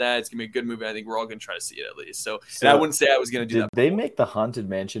about that. It's gonna be a good movie. I think we're all gonna try to see it at least. So and I wouldn't say I was gonna do that. Did they make the Haunted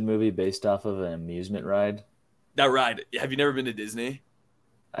Mansion movie based off of an amusement ride? That ride. Have you never been to Disney?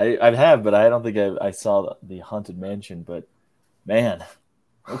 I have, but I don't think I saw the Haunted Mansion. But man,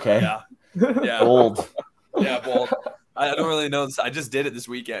 okay, yeah, bold. Yeah, bold. I don't really know. I just did it this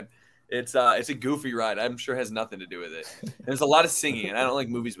weekend. It's a goofy ride. I'm sure it has nothing to do with it. There's a lot of singing, and I don't like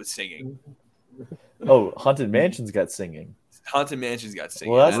movies with singing. Oh, Haunted Mansion's got singing. Haunted Mansion's got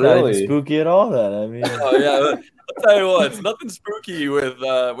singing. Well, that's not even spooky at all. Then I mean, oh yeah. I'll tell you what, it's nothing spooky with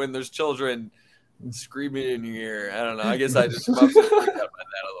when there's children screaming in your ear. I don't know. I guess I just freaked out by that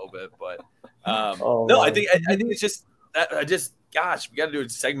a little bit, but I think it's just that gosh, we got to do a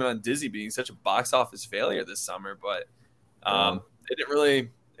segment on Disney being such a box office failure this summer, but it didn't really.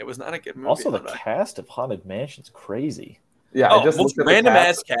 It was not a good movie. Also, the cast of Haunted Mansion's crazy. Yeah, I just most random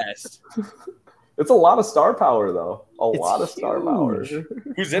ass cast. It's a lot of star power, though. A lot of star power.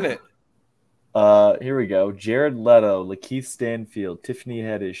 Who's in it? Here we go. Jared Leto, Lakeith Stanfield, Tiffany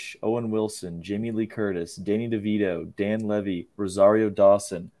Haddish, Owen Wilson, Jamie Lee Curtis, Danny DeVito, Dan Levy, Rosario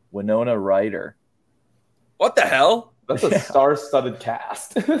Dawson, Winona Ryder. What the hell? That's a star-studded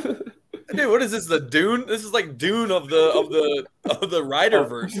cast. Dude, what is this? The Dune? This is like Dune of the Rider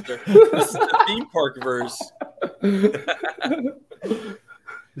verse. This is the theme park verse.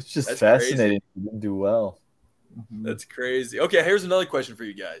 It's just fascinating. You didn't do well. That's crazy. Okay, here's another question for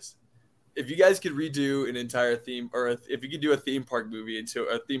you guys. If you guys could redo an entire theme, or if you could do a theme park movie into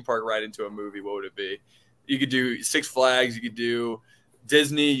a theme park ride into a movie, what would it be? You could do Six Flags. You could do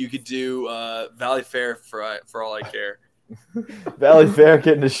Disney. You could do Valley Fair for all I care. Valley Fair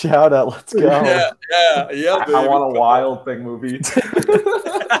getting a shout out. Let's go. Yeah. Baby. I want a Wild Thing movie.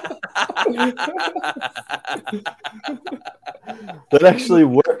 That actually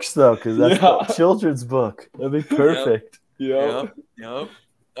works though, because that's a children's book. That'd be perfect. Yep. Camp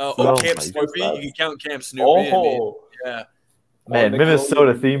Snoopy. You can count Camp Snoopy. Yeah. Man,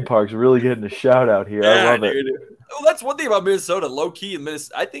 Minnesota theme parks really getting a shout out here. I love it. Well, that's one thing about Minnesota. Low key in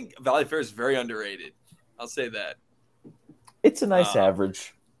Minnesota, I think Valley Fair is very underrated. I'll say that. It's a nice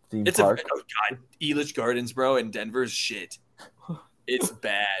average theme park. God, Elitch Gardens, bro, in Denver's shit. It's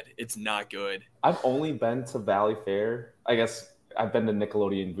bad. It's not good. I've only been to Valley Fair. I guess I've been to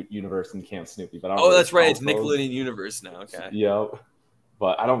Nickelodeon Universe and Camp Snoopy, but I don't that's right. It's Nickelodeon Universe now. Okay. Yep.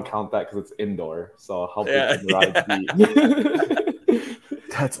 But I don't count that because it's indoor. So how big can the ride be?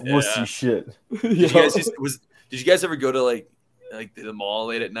 That's wussy shit. Did you guys ever go to like the mall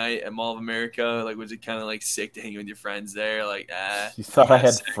late at night at Mall of America? Like, was it kind of like sick to hang with your friends there? Like, you thought I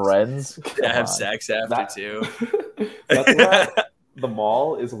had friends? Yeah, have sex after too. That's where the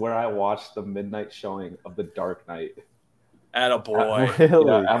mall is where I watched the midnight showing of The Dark Knight. Attaboy.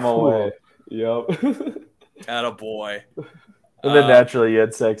 Really? Yeah, MOA. Yep. Attaboy. And then naturally you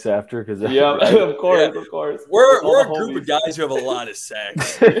had sex after, because of course. We're a group of guys who have a lot of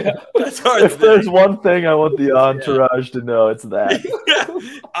sex. That's our if there's one thing I want the entourage to know, it's that.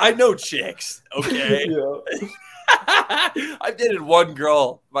 I know chicks, okay? I've dated one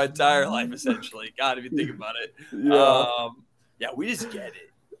girl my entire life, essentially. God, if you think about it. We just get it.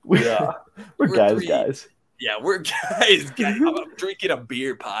 We're guys. Yeah, we're guys. I'm drinking a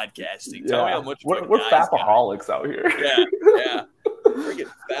beer podcasting. Tell me how much we're Filmaholics out here. Yeah. We're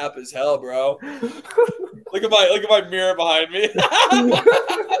getting fap as hell, bro. Look at my mirror behind me.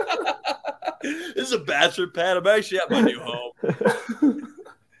 This is a bachelor pad. I'm actually at my new home.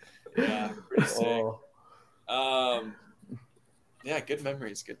 Yeah, pretty sick. Good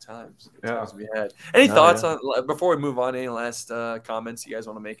memories, good times. Good times we had. Any thoughts on before we move on? Any last comments you guys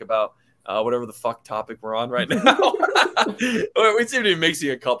want to make about whatever the fuck topic we're on right now? We seem to be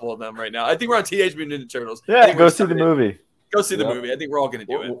mixing a couple of them right now. I think we're on Teenage Mutant Ninja Turtles. Yeah, go see the movie. Go see the movie. I think we're all going to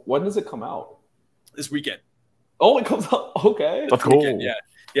do it. When does it come out? This weekend. Oh, it comes out. Okay, that's cool. Weekend,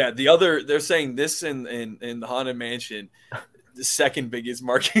 yeah. The other, they're saying this in the Haunted Mansion, the second biggest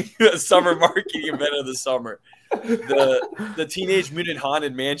summer marketing event of the summer. The Teenage Mutant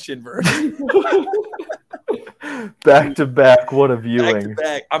Haunted Mansion version. Back to back, what a viewing. Back to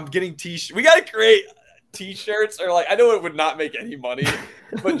back. I'm getting t-shirts. We got to create t-shirts, or I know it would not make any money,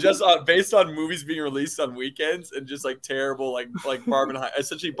 but just based on movies being released on weekends and just terrible Barbenheimer,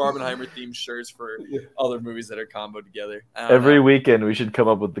 essentially Barbenheimer themed shirts for other movies that are comboed together. Every weekend we should come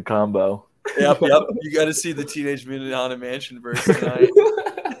up with the combo. Yep. You got to see the Teenage Mutant Haunted Mansion version tonight.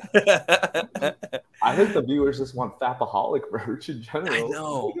 I think the viewers just want Filmaholic merch in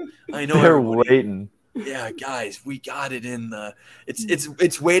general. I know. They're waiting. Yeah, guys, we got it in the.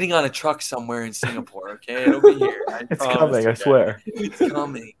 It's waiting on a truck somewhere in Singapore. Okay, it'll be here. It's coming. I swear. It's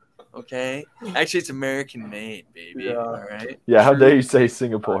coming. Okay. Actually, it's American made, baby. Yeah. All right. Yeah. How dare you say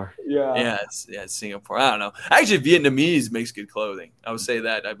Singapore? Yeah. It's Singapore. I don't know. Actually, Vietnamese makes good clothing. I would say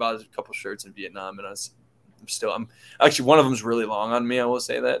that. I bought a couple shirts in Vietnam, and I'm actually, one of them is really long on me. I will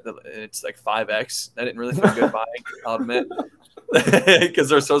say that it's 5X. I didn't really feel good buying, I'll admit, because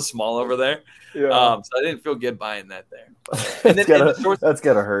they're so small over there. Yeah. So I didn't feel good buying that there. That's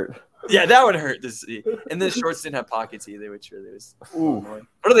gotta hurt. Yeah, that would hurt to see. And the shorts didn't have pockets either, which really was annoying.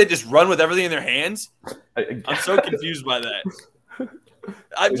 What do they just run with everything in their hands? I'm so confused by that.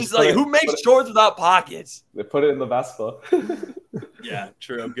 I'm just who makes shorts without pockets? They put it in the Vespa. Yeah,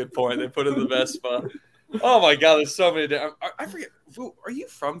 true. Good point. They put it in the Vespa. Oh my God, there's so many. I forget. Are you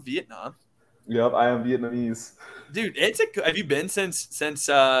from Vietnam? Yep, I am Vietnamese. Dude, have you been since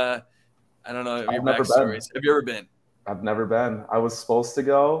I don't know your backstories. Have you ever been? I've never been. I was supposed to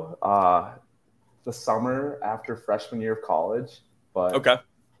go the summer after freshman year of college, but okay.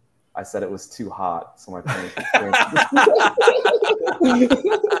 I said it was too hot, so my parents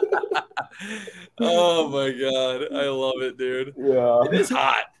Oh my God, I love it, dude. Yeah, it is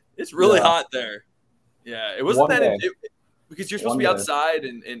hot. It's really hot there. Yeah, it wasn't because you're supposed to be outside,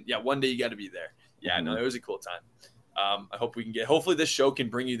 and one day you got to be there. Yeah, no, it was a cool time. I hope we can hopefully this show can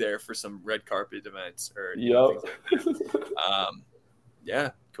bring you there for some red carpet events or things like that. Yeah,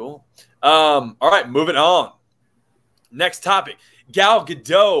 cool. All right, moving on. Next topic: Gal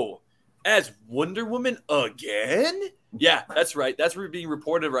Gadot as Wonder Woman again. Yeah, that's right. That's being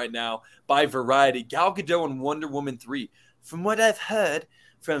reported right now by Variety. Gal Gadot and Wonder Woman 3. From what I've heard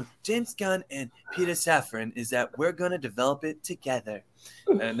from James Gunn and Peter Safran is that we're going to develop it together.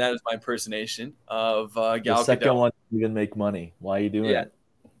 And that is my impersonation of Gal Gadot. The second one didn't even make money. Why are you doing it?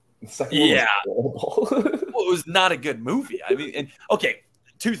 Yeah. Well, it was not a good movie. I mean,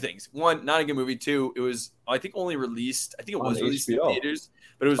 two things. One, not a good movie. Two, it was, I think, only released. I think it was released in theaters,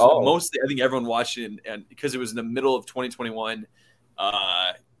 but it was mostly, I think everyone watched it and because it was in the middle of 2021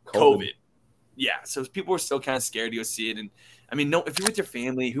 COVID. Yeah. So people were still kind of scared to go see it. And I mean, if you're with your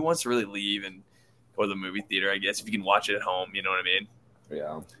family, who wants to really leave and go to the movie theater, I guess, if you can watch it at home, you know what I mean?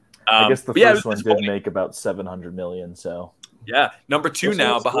 Yeah. I guess the first one did make about $700 million, so. Yeah. Number 2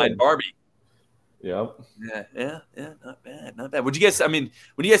 now behind Barbie. Yep. Yeah. Not bad. Would you guys, when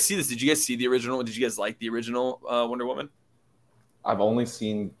you guys see this, did you guys see the original? Did you guys like the original Wonder Woman? I've only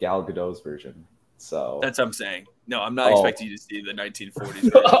seen Gal Gadot's version, so. That's what I'm saying. No, I'm not expecting you to see the 1940s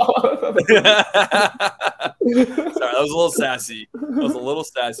version. Sorry, that was a little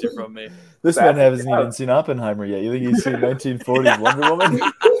sassy. From me. This man hasn't even seen Oppenheimer yet. You think he's seen 1940s Wonder Woman?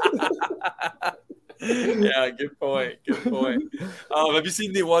 Yeah, good point. Have you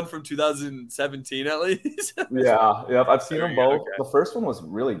seen the one from 2017 at least? Yeah, I've seen them both. Okay. The first one was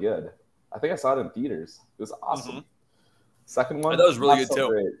really good. I think I saw it in theaters. It was awesome. Mm-hmm. Second one, that was really good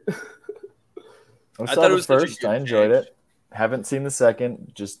too. I thought saw it the was such a first. good I enjoyed change. it. Haven't seen the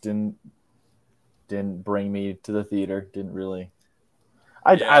second. Just didn't bring me to the theater. Didn't really.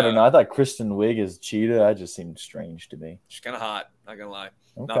 I don't know. I thought Kristen Wiig as Cheetah. That just seemed strange to me. She's kind of hot. Not gonna lie.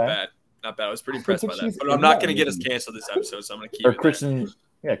 Okay. Not bad. Not bad. I was pretty impressed by that. she's But I'm in not that gonna get us movie. canceled this episode, so I'm gonna keep Or it. Kristen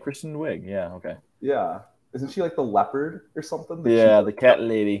Wiig. Yeah. Okay. Yeah. Isn't she like the leopard or something? The cat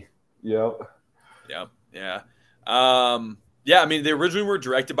lady. Yep. Yeah. Yeah. Yeah. I mean, they originally were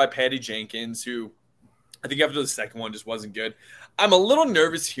directed by Patty Jenkins, who I think after the second one just wasn't good. I'm a little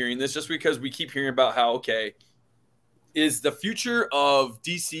nervous hearing this just because we keep hearing about how, okay, is the future of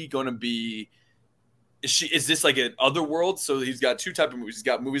DC going to be, is this like an Otherworld? So he's got two types of movies. He's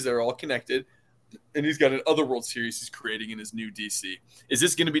got movies that are all connected, and he's got an Otherworld series he's creating in his new DC. Is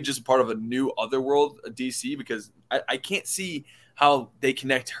this going to be just part of a new Otherworld DC? Because I can't see how they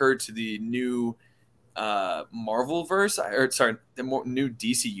connect her to the new Marvel verse, the new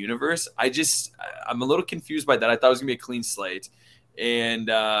DC universe. I'm a little confused by that. I thought it was gonna be a clean slate, and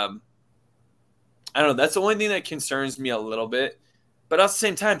I don't know. That's the only thing that concerns me a little bit. But at the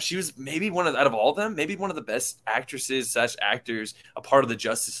same time, she was maybe out of all of them, maybe one of the best actresses / actors a part of the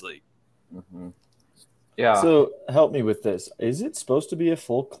Justice League. Mm-hmm. Yeah. So help me with this. Is it supposed to be a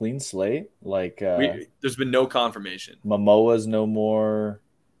full clean slate? Like there's been no confirmation. Momoa's no more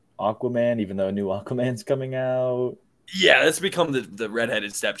Aquaman, even though a new Aquaman's coming out. Yeah, that's become the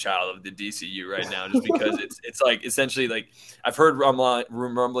redheaded stepchild of the DCU right now, just because it's like essentially like I've heard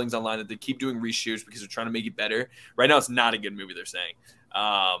rumblings online that they keep doing reshoots because they're trying to make it better. Right now, it's not a good movie. They're saying,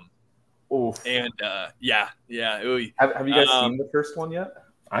 yeah. Have you guys seen the first one yet?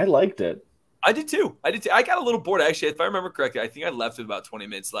 I liked it. I did too. I got a little bored actually. If I remember correctly, I think I left with about 20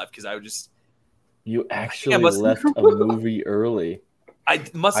 minutes left because I would just. You actually left a movie early. I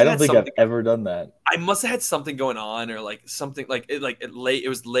don't think I've ever done that. I must have had something going on, or like something late. It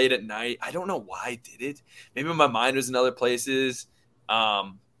was late at night. I don't know why I did it. Maybe my mind was in other places.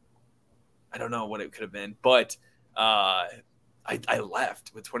 I don't know what it could have been, but I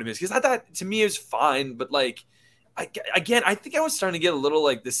left with 20 minutes because I thought to me it was fine, but like I think I was starting to get a little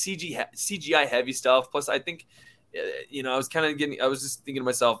like the CGI heavy stuff. Plus, I think I was kind of getting. I was just thinking to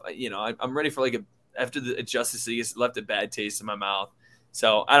myself, I'm ready for like after the Justice League. It's left a bad taste in my mouth.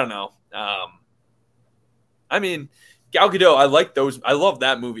 So I don't know. I mean, Gal Gadot, I like those. I love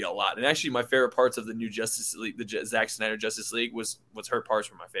that movie a lot. And actually, my favorite parts of the new Justice League, the Zack Snyder Justice League, was her parts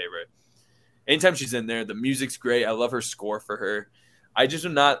were my favorite. Anytime she's in there, the music's great. I love her score for her. I just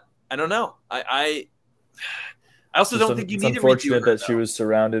am not. I don't know. I also don't think you need to redo her. It's unfortunate that she was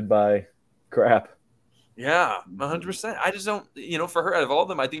surrounded by crap. Yeah, 100%. I just don't. For her, out of all of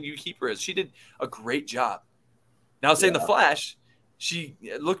them, I think you keep her. She did a great job. Now, saying The Flash. She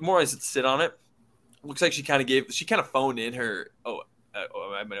looked more as to sit on it. Looks like she kind of phoned in her.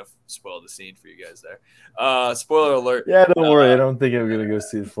 I might have spoiled the scene for you guys there. Spoiler alert. Yeah, don't worry. I don't think I'm gonna go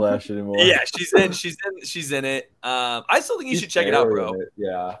see The Flash anymore. Yeah, she's in it. I still think you should check it out, bro.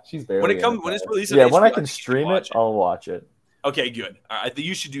 Yeah, she's barely when it's released. Yeah, when I can stream it, I'll watch it. Okay, good. All right, I think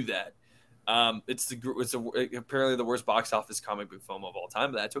you should do that. It's apparently the worst box office comic book film of all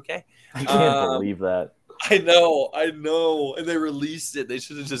time, but that's okay. I can't believe that. I know, and they released it. They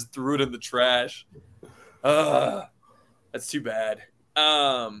should have just threw it in the trash. That's too bad.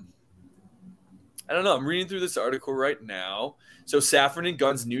 I don't know. I'm reading through this article right now. So Safran and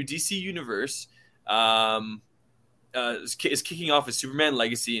Gunn's new DC universe is kicking off with Superman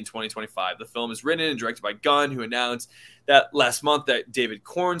Legacy in 2025. The film is written and directed by Gunn, who announced that last month that David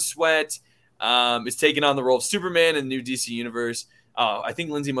Cornsweet is taking on the role of Superman in the new DC universe. I think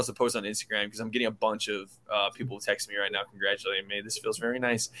Lindsay must have posted on Instagram because I'm getting a bunch of people texting me right now congratulating me. This feels very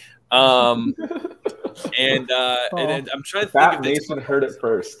nice. And I'm trying to think Fat Nation heard it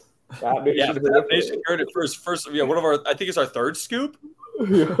first. Fat Nation heard it first. One of our, I think it's our third scoop.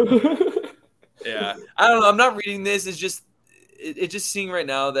 Yeah, I don't know. I'm not reading this. It's just seeing right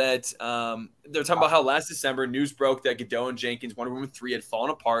now that they're talking about how last December news broke that Gadot and Jenkins Wonder Woman 3 had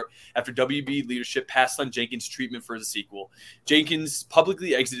fallen apart after WB leadership passed on Jenkins' treatment for the sequel. Jenkins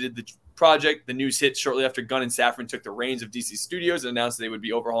publicly exited the project. The news hit shortly after Gunn and Safran took the reins of DC Studios and announced they would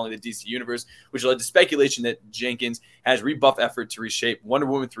be overhauling the DC universe, which led to speculation that Jenkins has rebuff effort to reshape Wonder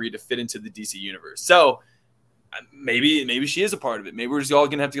Woman 3 to fit into the DC universe. So maybe she is a part of it. Maybe we're just all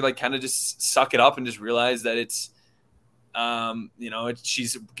gonna have to like kind of just suck it up and just realize that it's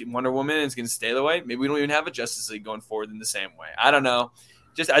she's Wonder Woman and it's going to stay the way. Maybe we don't even have a Justice League going forward in the same way. I don't know.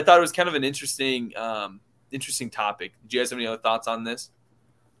 I thought it was kind of an interesting topic. Do you guys have any other thoughts on this?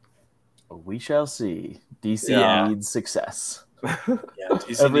 We shall see. DC needs success. Yeah,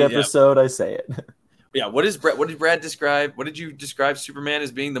 DC Every episode I say it. Yeah, what did Brad describe? What did you describe Superman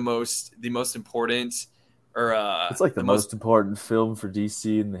as being the most important, or it's like the most important film for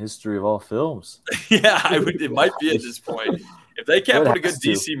DC in the history of all films. Yeah, it might be at this point. If they can't put a good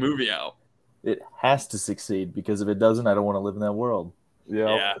DC movie out, it has to succeed, because if it doesn't, I don't want to live in that world.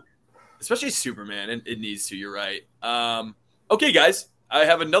 Yeah, especially Superman, and it needs to. You're right. Okay, guys, I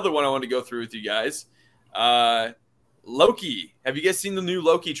have another one I want to go through with you guys. Loki. Have you guys seen the new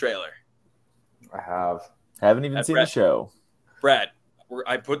Loki trailer? I haven't even seen the show. Brad,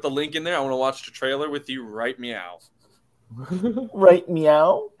 I put the link in there. I want to watch the trailer with you right meow. Right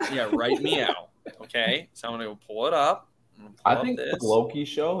meow? Yeah, right meow. Okay, so I'm going to pull it up. I think the Loki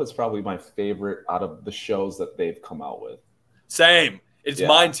show is probably my favorite out of the shows that they've come out with. Same. It's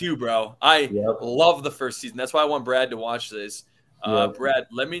mine too, bro. I love the first season. That's why I want Brad to watch this. Brad,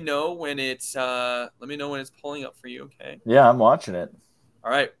 let me know when it's pulling up for you, okay? Yeah, I'm watching it. All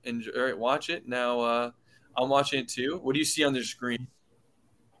right, watch it. Now I'm watching it too. What do you see on the screen?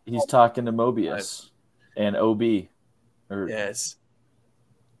 He's talking to Mobius and OB. Yes.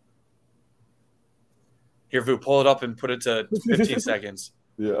 Here, Vu, pull it up and put it to 15 seconds.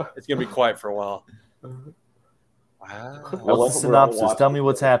 Yeah. It's going to be quiet for a while. Wow. What's the synopsis? Tell me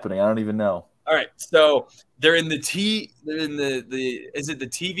what's happening. I don't even know. All right. So they're in the is it the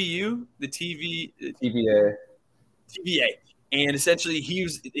TVU? The TVA. TVA. And essentially he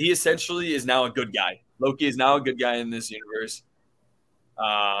essentially is now a good guy. Loki is now a good guy in this universe.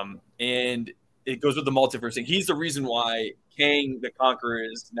 And it goes with the multiverse thing. He's the reason why Kang the Conqueror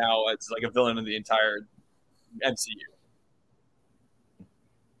is now like a villain in the entire MCU.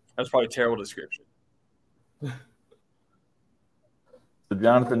 That's probably a terrible description. So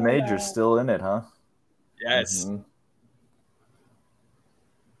Jonathan Major's still in it, huh? Yes. Mm-hmm.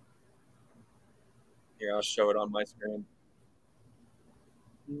 Here, I'll show it on my screen.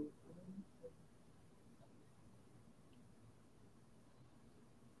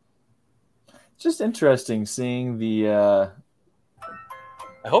 It's just interesting seeing the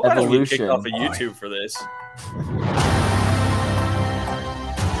I hope evolution. I don't get kicked off of YouTube for this.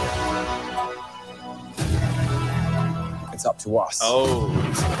 It's up to us. Oh,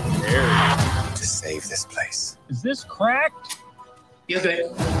 scary. To save this place. Is this cracked? You're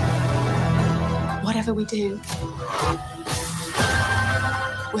good. Whatever we do,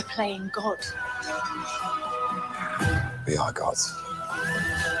 we're playing God. We are gods.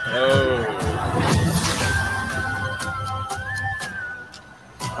 Oh.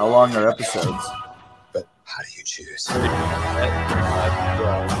 How long are episodes? But how do you choose?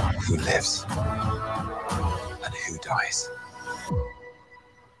 Who lives and who dies?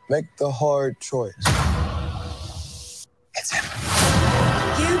 Make the hard choice. It's him.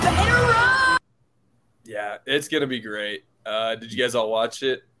 You better run! Yeah, it's gonna be great. Did you guys all watch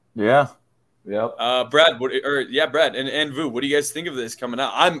it? Yeah. Yep. Brad, Brad and Vu, what do you guys think of this coming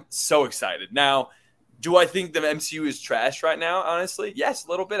out? I'm so excited. Now, do I think the MCU is trash right now? Honestly, yes, a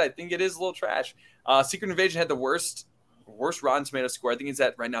little bit. I think it is a little trash. Secret Invasion had the worst Rotten Tomato score. I think it's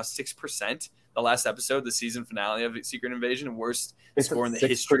at right now 6%. The last episode, the season finale of Secret Invasion, worst score in the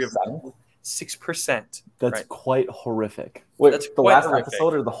history of 6%. That's quite horrific. Wait, that's the last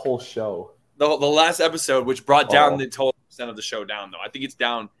episode or the whole show? The last episode, which brought down the total percent of the show down, though. I think it's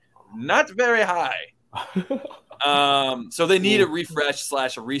down not very high. So they need a refresh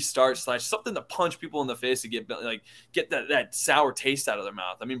 / a restart / something to punch people in the face to get that sour taste out of their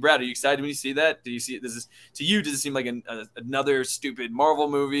mouth. I mean, Brad, are you excited when you see that? Do you see it? Does it seem like another stupid Marvel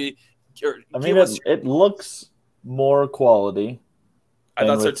movie? I mean, it looks more quality. I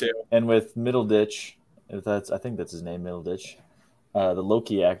thought so too. And with Middleditch, I think that's his name, Middleditch, the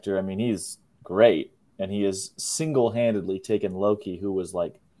Loki actor. I mean, he's great, and he has single-handedly taken Loki, who was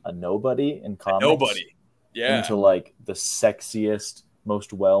like a nobody in comics, into like the sexiest,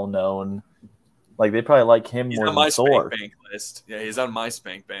 most well-known. Like they probably like him more than Thor. Spank Bank list. Yeah, he's on my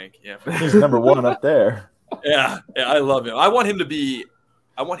Spank Bank. Yeah, he's number one up there. Yeah, I love him. I want him to be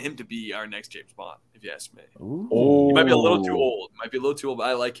our next James Bond, if you ask me. Ooh. He might be a little too old. But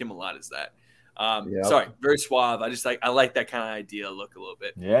I like him a lot as that. Sorry, very suave. I like that kind of idea look a little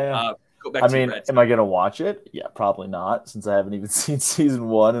bit. Yeah. Go back am I going to watch it? Yeah, probably not, since I haven't even seen season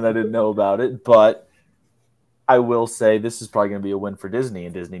 1 and I didn't know about it. But I will say this is probably going to be a win for Disney,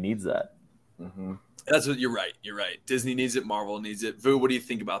 and Disney needs that. Mm-hmm. That's what you're right. You're right. Disney needs it. Marvel needs it. Vu, what do you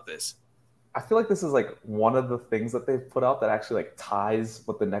think about this? I feel like this is like one of the things that they've put out that actually like ties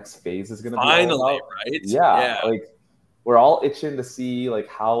what the next phase is going to be. Finally, right? Yeah, like we're all itching to see like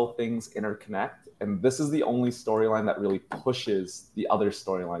how things interconnect, and this is the only storyline that really pushes the other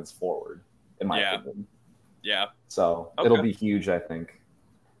storylines forward, in my opinion. Yeah. So it'll be huge, I think.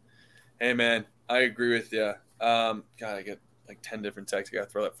 Hey man, I agree with you. God, I get like 10 different texts. I gotta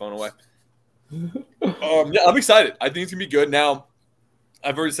throw that phone away. Yeah, I'm excited. I think it's gonna be good. Now,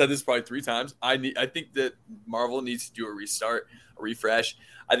 I've already said this probably 3 times. I think that Marvel needs to do a restart, a refresh.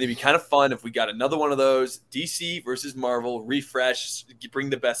 I think it'd be kind of fun if we got another one of those. DC versus Marvel, refresh, bring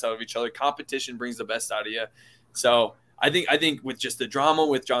the best out of each other. Competition brings the best out of you. So I think with just the drama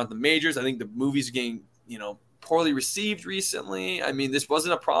with Jonathan Majors, I think the movie's getting, poorly received recently. I mean, this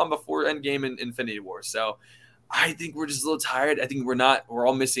wasn't a problem before Endgame and Infinity War. So I think we're just a little tired. I think we're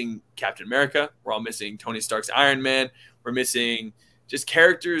all missing Captain America. We're all missing Tony Stark's Iron Man. We're missing just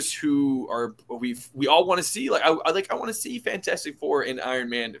characters who are we all want to see. Like I want to see Fantastic Four and Iron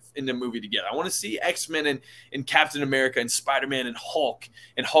Man in the movie together. I want to see X-Men and Captain America and Spider-Man and Hulk.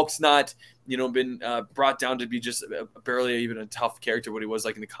 And Hulk's not been brought down to be just barely even a tough character what he was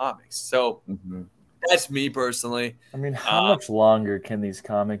like in the comics. So that's me personally. I mean, how much longer can these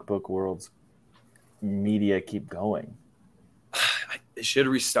comic book worlds media keep going? They should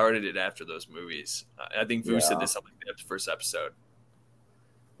have restarted it after those movies. I think Vu said this on the first episode.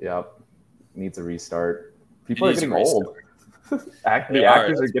 Yep. Needs a restart. People are getting old. The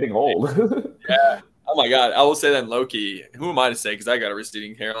actors are getting old. Yeah. Oh my God. I will say that in Loki. Who am I to say? Because I got a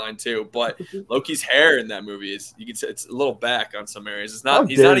receding hairline too. But Loki's hair in that movie you can say it's a little back on some areas. It's not. How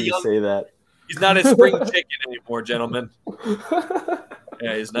He's not a you young. Say that. He's not a spring chicken anymore, gentlemen.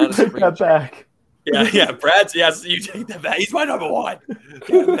 Yeah, he's not a spring Take that back. Yeah. Brad's. Yes, you take that back. He's my number one.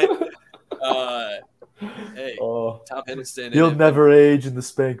 Hey, Tom Hiddleston. He'll never age in the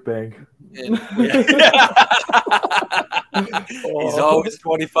spank bank. He's always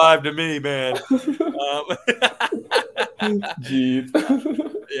 25 to me, man. Jeez.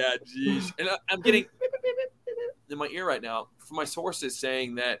 Yeah, geez. And I'm getting in my ear right now from my sources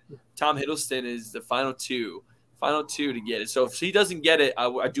saying that Tom Hiddleston is the final two to get it. So if he doesn't get it,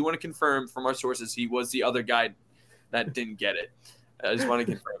 I do want to confirm from our sources he was the other guy that didn't get it. I just want to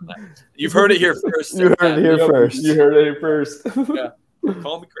confirm that. You've heard it here first. You heard it here first. Yeah.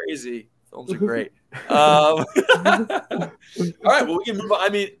 Call me crazy. Films are great. All right, well, we can move on. I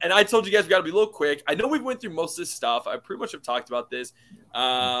mean, and I told you guys we got to be a little quick. I know we went through most of this stuff. I pretty much have talked about this.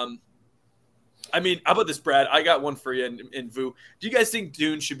 I mean, how about this, Brad? I got one for you and Vu. Do you guys think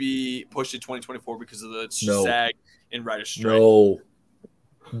Dune should be pushed to 2024 because of the SAG and writer strike? No.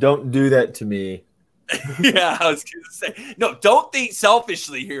 Don't do that to me. Yeah, I was going to say. No, don't think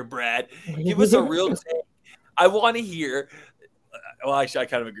selfishly here, Brad. Give us a real take. I want to hear. Well, actually, I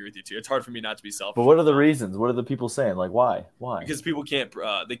kind of agree with you, too. It's hard for me not to be selfish. But what are the reasons? What are the people saying? Like, why? Because people can't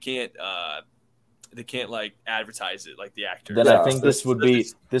they can't like advertise it like the actors. Then I think this would be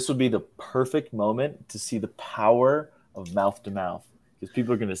the perfect moment to see the power of mouth to mouth. Because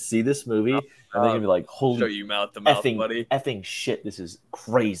people are going to see this movie and they're going to be like, holy show you mouth to mouth, buddy. Effing shit, this is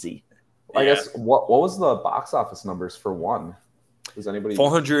crazy. I guess what was the box office numbers for one? Does anybody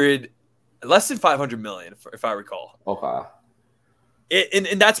 400 less than 500 million if I recall. Okay.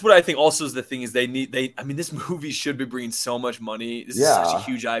 And that's what I think also is the thing is I mean this movie should be bringing so much money. This is such a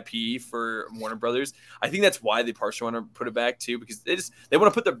huge IP for Warner Brothers. I think that's why they partially want to put it back too, because they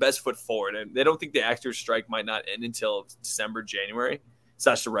want to put their best foot forward, and they don't think the actors strike might not end until December, January. /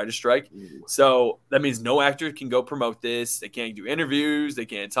 the writer's strike. So that means no actor can go promote this. They can't do interviews. They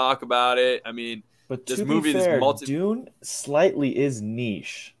can't talk about it. I mean, but this to movie, be fair, this Dune slightly is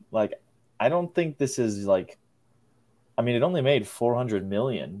niche. Like, I don't think this is like. I mean, it only made 400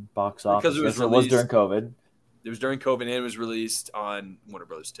 million box office because it was during COVID. It was during COVID, and it was released on Warner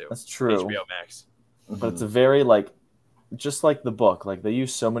Brothers too. That's true. HBO Max. But it's a very just like the book. Like they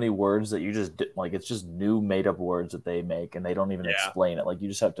use so many words that you just like. It's just new made up words that they make, and they don't even explain it. Like you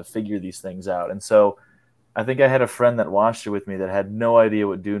just have to figure these things out. And so, I think I had a friend that watched it with me that had no idea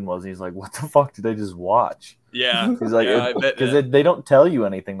what Dune was, and he's like, "What the fuck did I just watch?" Yeah, he's like, because they don't tell you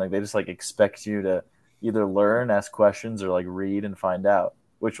anything. Like they just like expect you to either learn, ask questions, or like read and find out.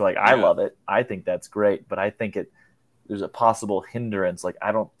 Which I love it. I think that's great, but I think there's a possible hindrance. Like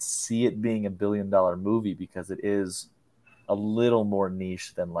I don't see it being $1 billion movie because it is a little more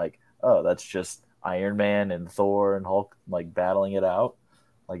niche than like, oh, that's just Iron Man and Thor and Hulk like battling it out.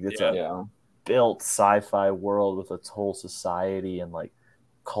 Like it's a built sci-fi world with its whole society and like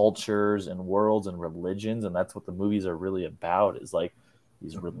cultures and worlds and religions, and that's what the movies are really about. Is like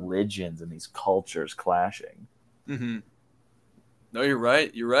these religions and these cultures clashing. Mm-hmm. No, you're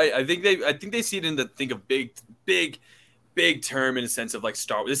right. You're right. I think they see it in the think of big term in a sense of like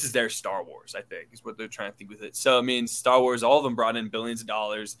Star Wars. This is their Star Wars, I think, is what they're trying to think with it. So I mean, Star Wars, all of them brought in billions of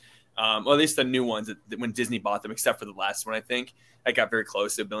dollars. Well, at least the new ones that when Disney bought them, except for the last one, I think that got very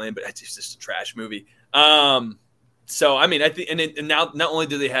close to $1 billion, but it's just a trash movie. So, I mean, I think, and now not only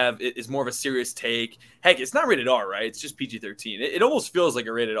do they have it's more of a serious take. Heck, it's not rated R, right? It's just PG-13. It almost feels like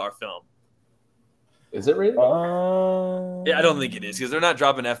a rated R film. Is it rated? Yeah, I don't think it is because they're not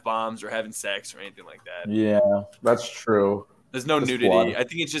dropping F-bombs or having sex or anything like that. Yeah, that's true. There's no nudity. Blood. I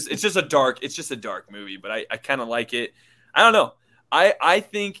think it's just a dark movie, but I kind of like it. I don't know. I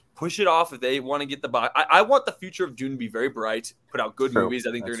think push it off if they want to get the box. I want the future of Dune to be very bright, put out good movies.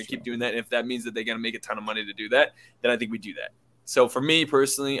 I think they're going to keep doing that. And if that means that they're going to make a ton of money to do that, then I think we do that. So for me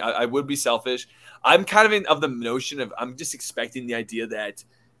personally, I would be selfish. I'm kind of the notion of I'm just expecting the idea that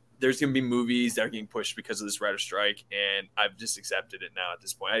there's going to be movies that are getting pushed because of this writer strike, and I've just accepted it now at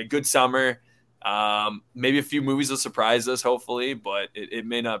this point. I had a good summer. Maybe a few movies will surprise us, hopefully, but it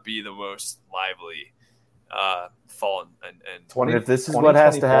may not be the most lively fall. And if this is what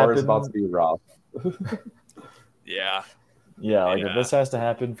has to happen, is about to be rough. Yeah. If this has to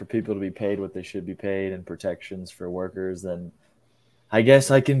happen for people to be paid what they should be paid and protections for workers, then I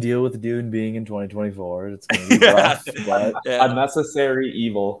guess I can deal with Dune being in 2024. It's going to be rough, but unnecessary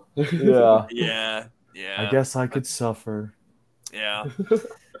evil. Yeah. I guess I could suffer. Yeah,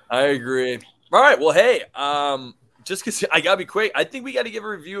 I agree. All right. Well, hey, just because I gotta be quick, I think we got to give a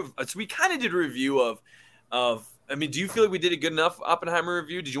review of. So we kind of did a review of. I mean, do you feel like we did a good enough Oppenheimer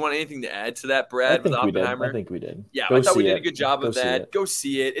review? Did you want anything to add to that, Brad? With Oppenheimer? I think we did. Yeah, I thought we did a good job of that. Go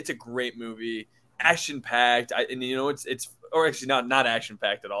see it. It's a great movie, action packed. And you know, it's or actually not action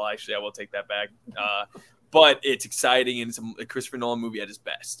packed at all. Actually, I will take that back. But it's exciting and it's a Christopher Nolan movie at his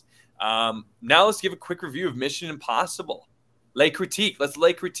best. Now let's give a quick review of Mission Impossible. Let's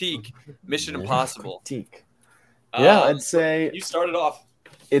lay critique Mission Impossible. Critique. Yeah, I'd say you started off.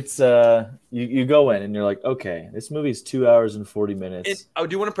 It's you go in and you're like, okay, this movie is 2 hours and 40 minutes. I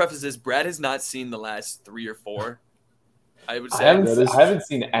do want to preface this: Brad has not seen the last 3 or 4. I would say I haven't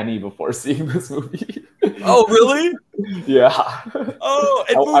seen any before seeing this movie. Oh, really? Yeah. Oh,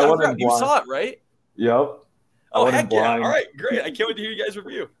 and you saw it, right? Yep. Oh, heck yeah! All right, great. I can't wait to hear you guys'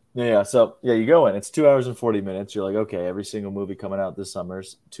 review. Yeah. So you go in. It's 2 hours and 40 minutes. You're like, okay, every single movie coming out this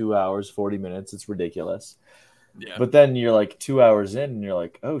summer's 2 hours 40 minutes. It's ridiculous. Yeah. But then you're like 2 hours in, and you're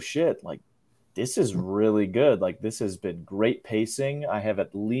like, oh shit, like this is really good. Like this has been great pacing. I have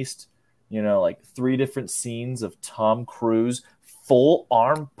at least, like 3 different scenes of Tom Cruise full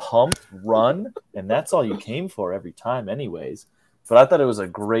arm pump run, and that's all you came for every time, anyways. But I thought it was a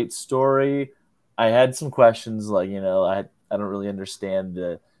great story. I had some questions, like I don't really understand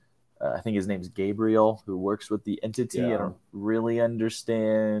the. I think his name's Gabriel, who works with the entity. Yeah. I don't really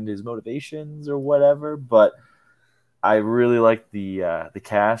understand his motivations or whatever, but I really liked the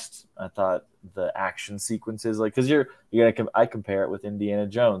cast. I thought the action sequences, like, because I compare it with Indiana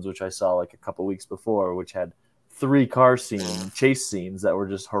Jones, which I saw like a couple weeks before, which had 3 chase scenes that were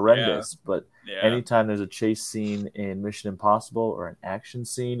just horrendous. Yeah. But anytime there's a chase scene in Mission Impossible or an action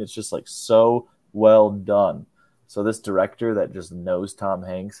scene, it's just like so well done. So this director that just knows Tom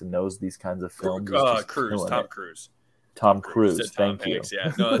Hanks and knows these kinds of films, Tom Cruise. Thank you.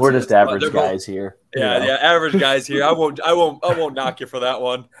 Yeah. No, we're just average guys here. Yeah, average guys here. I won't knock you for that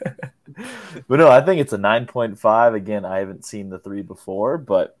one. But no, I think it's a 9.5. Again, I haven't seen the 3 before,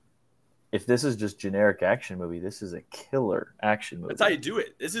 but if this is just generic action movie, this is a killer action movie. That's how you do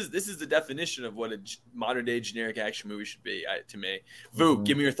it. This is the definition of what a modern day generic action movie should be to me. Vu,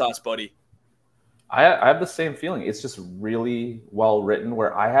 give me your thoughts, buddy. I have the same feeling. It's just really well written,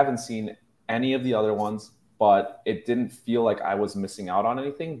 where I haven't seen any of the other ones, but it didn't feel like I was missing out on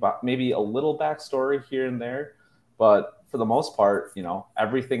anything, but maybe a little backstory here and there. But for the most part,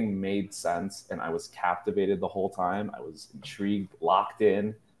 everything made sense, and I was captivated the whole time. I was intrigued, locked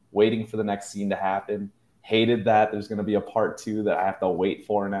in, waiting for the next scene to happen. Hated that there's going to be a part 2 that I have to wait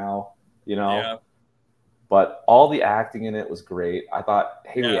for now, Yeah. But all the acting in it was great. I thought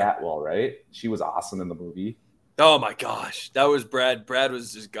Haley Atwell, right? She was awesome in the movie. Oh my gosh. That was Brad. Brad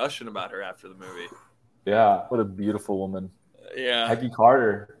was just gushing about her after the movie. Yeah. What a beautiful woman. Yeah. Peggy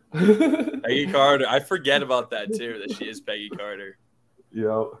Carter. Peggy Carter. I forget about that too, that she is Peggy Carter.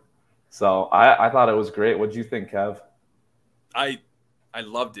 Yep. So I thought it was great. What'd you think, Kev? I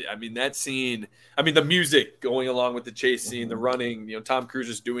loved it. I mean, that scene, the music going along with the chase scene, the running, Tom Cruise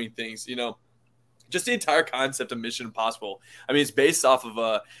just doing things, just the entire concept of Mission Impossible. It's based off of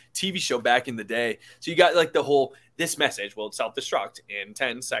a TV show back in the day. So you got like the whole, this message will self-destruct in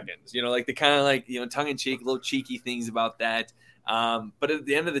 10 seconds. Like the kind of like, tongue-in-cheek, little cheeky things about that. But at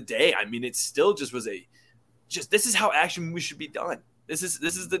the end of the day, it still just was this is how action movies should be done. This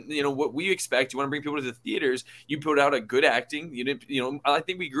is the what we expect. You want to bring people to the theaters. You put out a good acting. You didn't I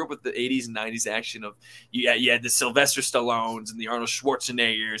think we grew up with the 80s and 90s action of you had the Sylvester Stallones and the Arnold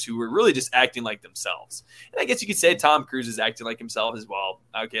Schwarzeneggers who were really just acting like themselves. And I guess you could say Tom Cruise is acting like himself as well.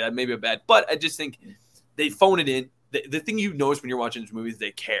 Okay, that may be bad, but I just think they phone it in. The thing you notice when you're watching these movies,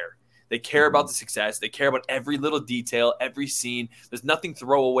 they care. They care about the success. They care about every little detail, every scene. There's nothing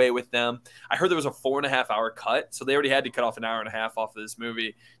throwaway with them. I heard there was a 4.5-hour cut, so they already had to cut off an hour and a half off of this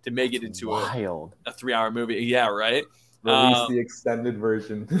movie to make it into a 3-hour movie. Yeah, right? Release the extended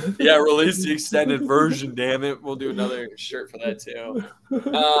version. Yeah, release the extended version, damn it. We'll do another shirt for that, too.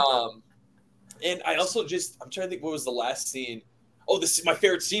 And I also I'm trying to think what was the last scene. Oh, my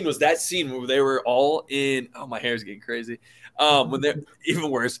favorite scene was that scene where they were all in. Oh, my hair's getting crazy. When they're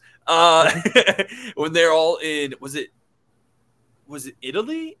even worse. When they're all in, was it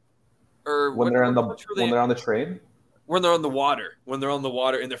Italy, or when they're on the train? When they're on the water,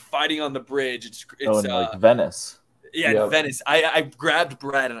 and they're fighting on the bridge. It's like Venice. Yeah, yep. Venice. I grabbed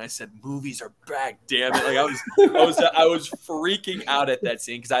Brad and I said, "Movies are back, damn it!" Like I was freaking out at that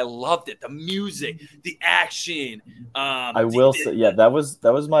scene because I loved it. The music, the action. I will say, yeah, that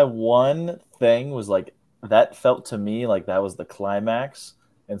was my one thing. Was like that felt to me like that was the climax,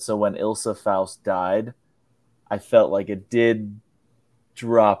 and so when Ilsa Faust died, I felt like it did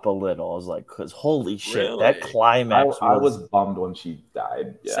drop a little. I was like, "Cause holy shit, really? That climax!" I was bummed when she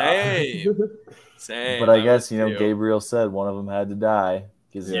died. Yeah. Same. But I guess Gabriel said one of them had to die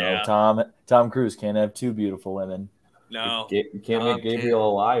because Tom Cruise can't have two beautiful women. No, you can't make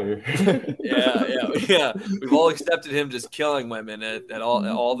Gabriel a liar. yeah. We've all accepted him just killing women at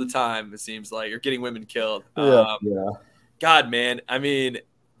all the time. It seems like, or getting women killed. Yeah. God, man. I mean,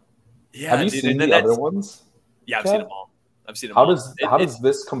 yeah. Have you seen the other ones? Yeah, I've seen them all. How does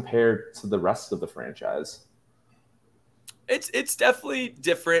this compare to the rest of the franchise? It's definitely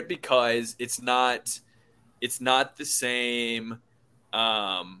different because it's not the same.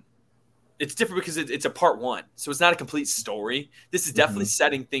 It's different because it's a part one, so it's not a complete story. This is definitely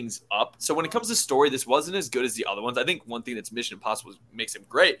setting things up. So when it comes to story, this wasn't as good as the other ones. I think one thing that's Mission Impossible makes them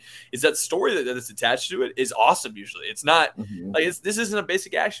great is that story that is attached to it is awesome. Usually, it's not like this isn't a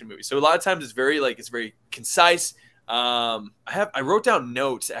basic action movie. So a lot of times it's very concise. I wrote down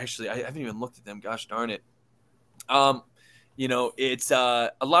notes actually. I haven't even looked at them. Gosh darn it. It's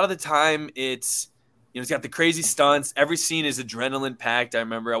a lot of the time it's got the crazy stunts. Every scene is adrenaline packed. I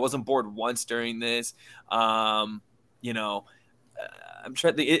remember I wasn't bored once during this. I'm trying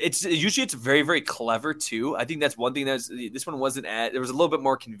to think. It's usually very, very clever too. I think that's one thing this one wasn't at. There was a little bit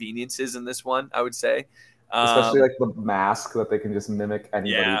more conveniences in this one, I would say. Especially like the mask that they can just mimic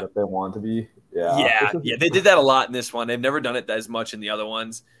anybody that they want to be. Yeah. They did that a lot in this one. They've never done it as much in the other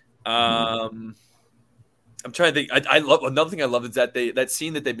ones. I'm trying to think. I love another thing I love is that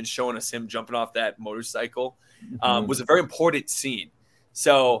scene that they've been showing us, him jumping off that motorcycle, was a very important scene.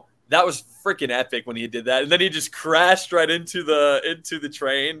 So that was freaking epic when he did that, and then he just crashed right into the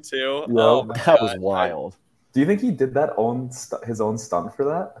train too. Yep. Oh, that was wild. Do you think he did his own stunt for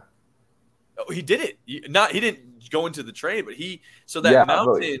that? Oh, he did it. He didn't go into the train, but that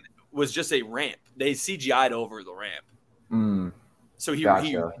mountain was just a ramp. They CGI'd over the ramp. So he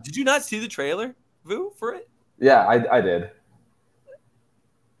did you not see the trailer, Vu, for it? Yeah, I did.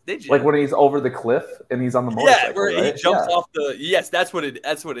 Did you? Like when he's over the cliff and he's on the motorcycle, yeah, where right? he jumps off the. Yes, that's what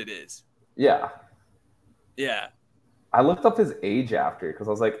it is. Yeah. Yeah. I looked up his age after because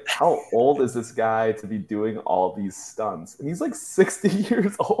I was like, how old is this guy to be doing all these stunts? And he's like 60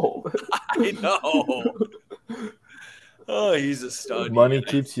 years old. I know. Oh, he's a stud. Money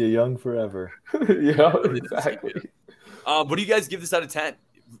keeps you young forever. Yeah, exactly. What do you guys give this out of 10?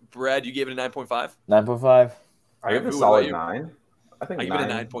 Brad, you gave it a 9.5? 9.5. I give it a solid 9. I think I give it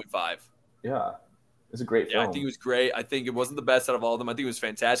a 9.5. Yeah. It's a great film. I think it was great. I think it wasn't the best out of all of them. I think it was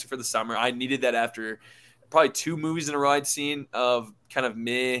fantastic for the summer. I needed that after probably 2 movies in a row I'd seen of kind of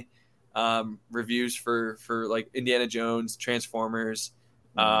meh reviews for like Indiana Jones, Transformers.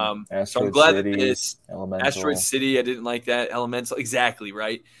 So I'm glad that this Asteroid City, I didn't like that. Elemental, exactly,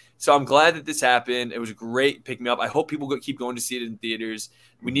 right? So I'm glad that this happened. It was great. Pick me up. I hope people keep going to see it in theaters.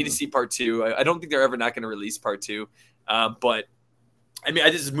 We need to see part 2. I don't think they're ever not going to release part 2. But I mean,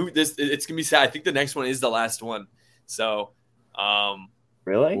 I just moved this. It's going to be sad. I think the next one is the last one. So,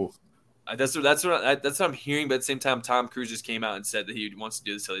 really? That's what I'm hearing. But at the same time, Tom Cruise just came out and said that he wants to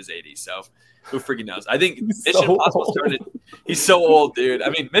do this till he's 80. So who freaking knows? I think Mission Impossible started. He's so old, dude. I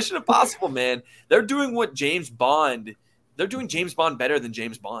mean, Mission Impossible, man. They're doing what James Bond. They're doing James Bond better than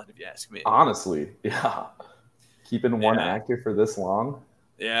James Bond, if you ask me. Honestly, yeah. Keeping one actor for this long.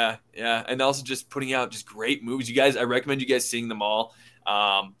 Yeah, and also just putting out just great movies. You guys, I recommend you guys seeing them all.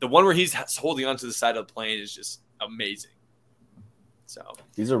 The one where he's holding onto the side of the plane is just amazing. So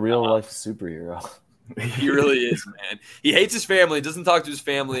he's a real life superhero. He really is, man. He hates his family, doesn't talk to his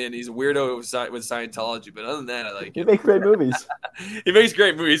family, and he's a weirdo with Scientology. But other than that, I like him. He makes great movies. He makes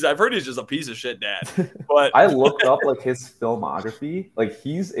great movies. I've heard he's just a piece of shit dad. But I looked up like his filmography. Like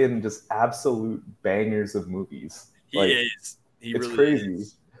he's in just absolute bangers of movies. He like, is. He it's really crazy.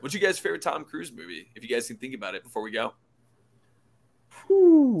 is. What's your guys' favorite Tom Cruise movie? If you guys can think about it before we go.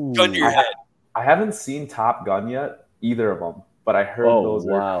 Ooh. Gun to your head. I haven't seen Top Gun yet, either of them. But I heard those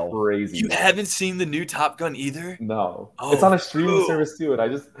are crazy. You haven't seen the new Top Gun either? No. It's on a streaming service too,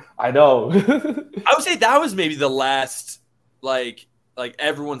 and I know. I would say that was maybe the last, like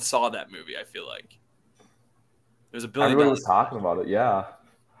everyone saw that movie, I feel like. There's $1 billion. Everybody was talking about it, yeah.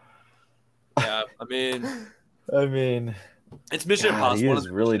 Yeah, I mean, it's Mission Impossible. He has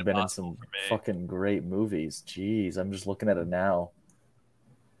really been in some fucking great movies. Jeez, I'm just looking at it now.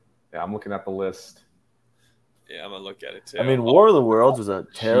 Yeah, I'm looking at the list. Yeah, I'm gonna look at it too. I mean, War of the Worlds was a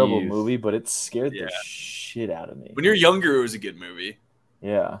terrible movie, but it scared the shit out of me. When you're younger, it was a good movie.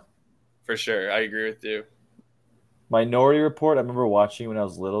 Yeah, for sure. I agree with you. Minority Report. I remember watching when I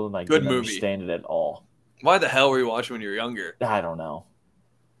was little, and I didn't understand it at all. Why the hell were you watching when you were younger? I don't know.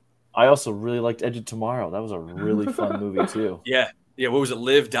 I also really liked Edge of Tomorrow. That was a really fun movie too. Yeah. What was it?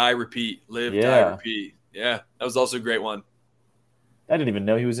 Live, Die, Repeat. Live, Die, Repeat. Yeah, that was also a great one. I didn't even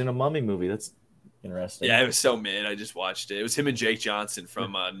know he was in a Mummy movie. That's interesting. Yeah, it was so mid. I just watched it. It was him and Jake Johnson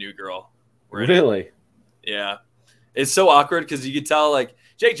from New Girl. Really? Yeah. It's so awkward because you could tell, like,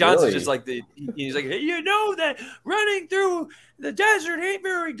 Jake Johnson's just like he's like, hey, you know that running through the desert ain't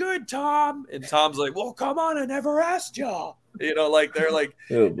very good, Tom. And Tom's like, well, come on, I never asked y'all. You know, like they're like,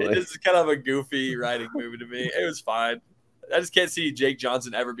 this is kind of a goofy writing movie to me. It was fine. I just can't see Jake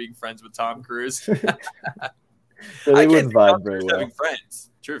Johnson ever being friends with Tom Cruise. So they wouldn't vibe very well. Having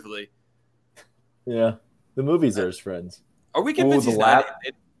friends, truthfully. Yeah, the movies are his friends. Are we convinced he's not?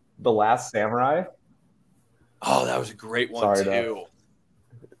 The Last Samurai? Oh, that was a great one, too.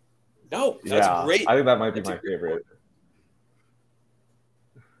 No, that's great. I think that might be my favorite.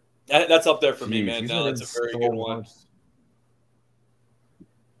 That's up there for me, man. No, that's a very good one.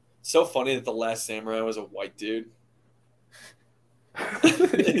 So funny that The Last Samurai was a white dude.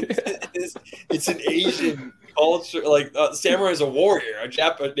 It's an Asian culture. Like, samurai is a warrior,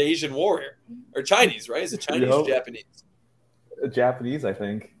 an Asian warrior. Or Chinese, right? Is it Chinese or Japanese? Japanese, I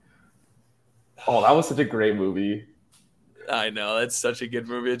think. Oh, that was such a great movie. I know. That's such a good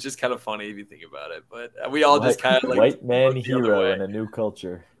movie. It's just kind of funny if you think about it. But we all just kind of like white man hero in a new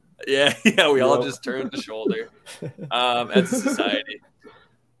culture. Yeah. We all just turned the shoulder as a society.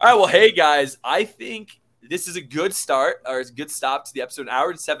 All right. Well, hey, guys, I think this is a good start or a good stop to the episode. 1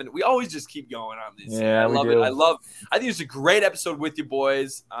 hour and 7. We always just keep going on these. Yeah, I love it. I think it's a great episode with you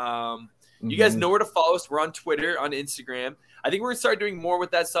boys. You guys know where to follow us. We're on Twitter, on Instagram. I think we're gonna start doing more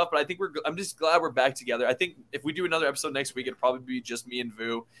with that stuff, but I think I'm just glad we're back together. I think if we do another episode next week, it'd probably be just me and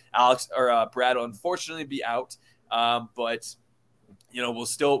Vu. Alex or Brad will unfortunately be out, but we'll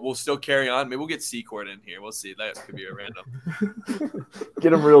still carry on. Maybe we'll get Secord in here. We'll see. That could be a random.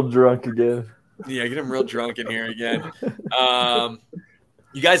 Get him real drunk again. Yeah, get him real drunk in here again.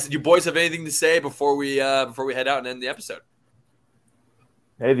 You boys have anything to say before we head out and end the episode?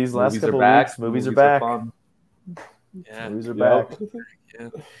 Hey, these last couple weeks, movies are back. Yeah, movies are back. Yeah.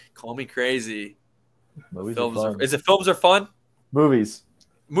 Call me crazy. Movies films are fun. Is it films are fun? Movies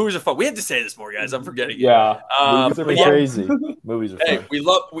are fun. We had to say this more, guys. I'm forgetting. Yeah, movies are crazy. Movies are fun. Hey, we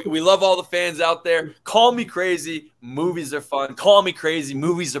love all the fans out there. Call me crazy. Movies are fun. Call me crazy.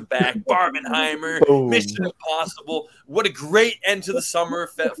 Movies are back. Barbenheimer, Mission Impossible. What a great end to the summer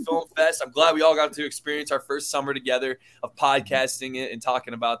film fest. I'm glad we all got to experience our first summer together of podcasting it and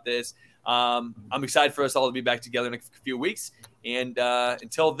talking about this. I'm excited for us all to be back together in a few weeks. And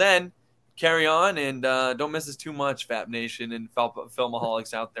until then, carry on and don't miss us too much, Fap Nation and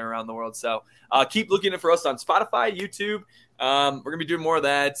Filmaholics out there around the world. So keep looking for us on Spotify, YouTube. We're gonna be doing more of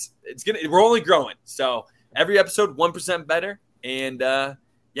that. We're only growing. So every episode 1% better. And we'll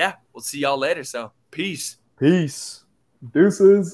see y'all later. So peace. Deuces.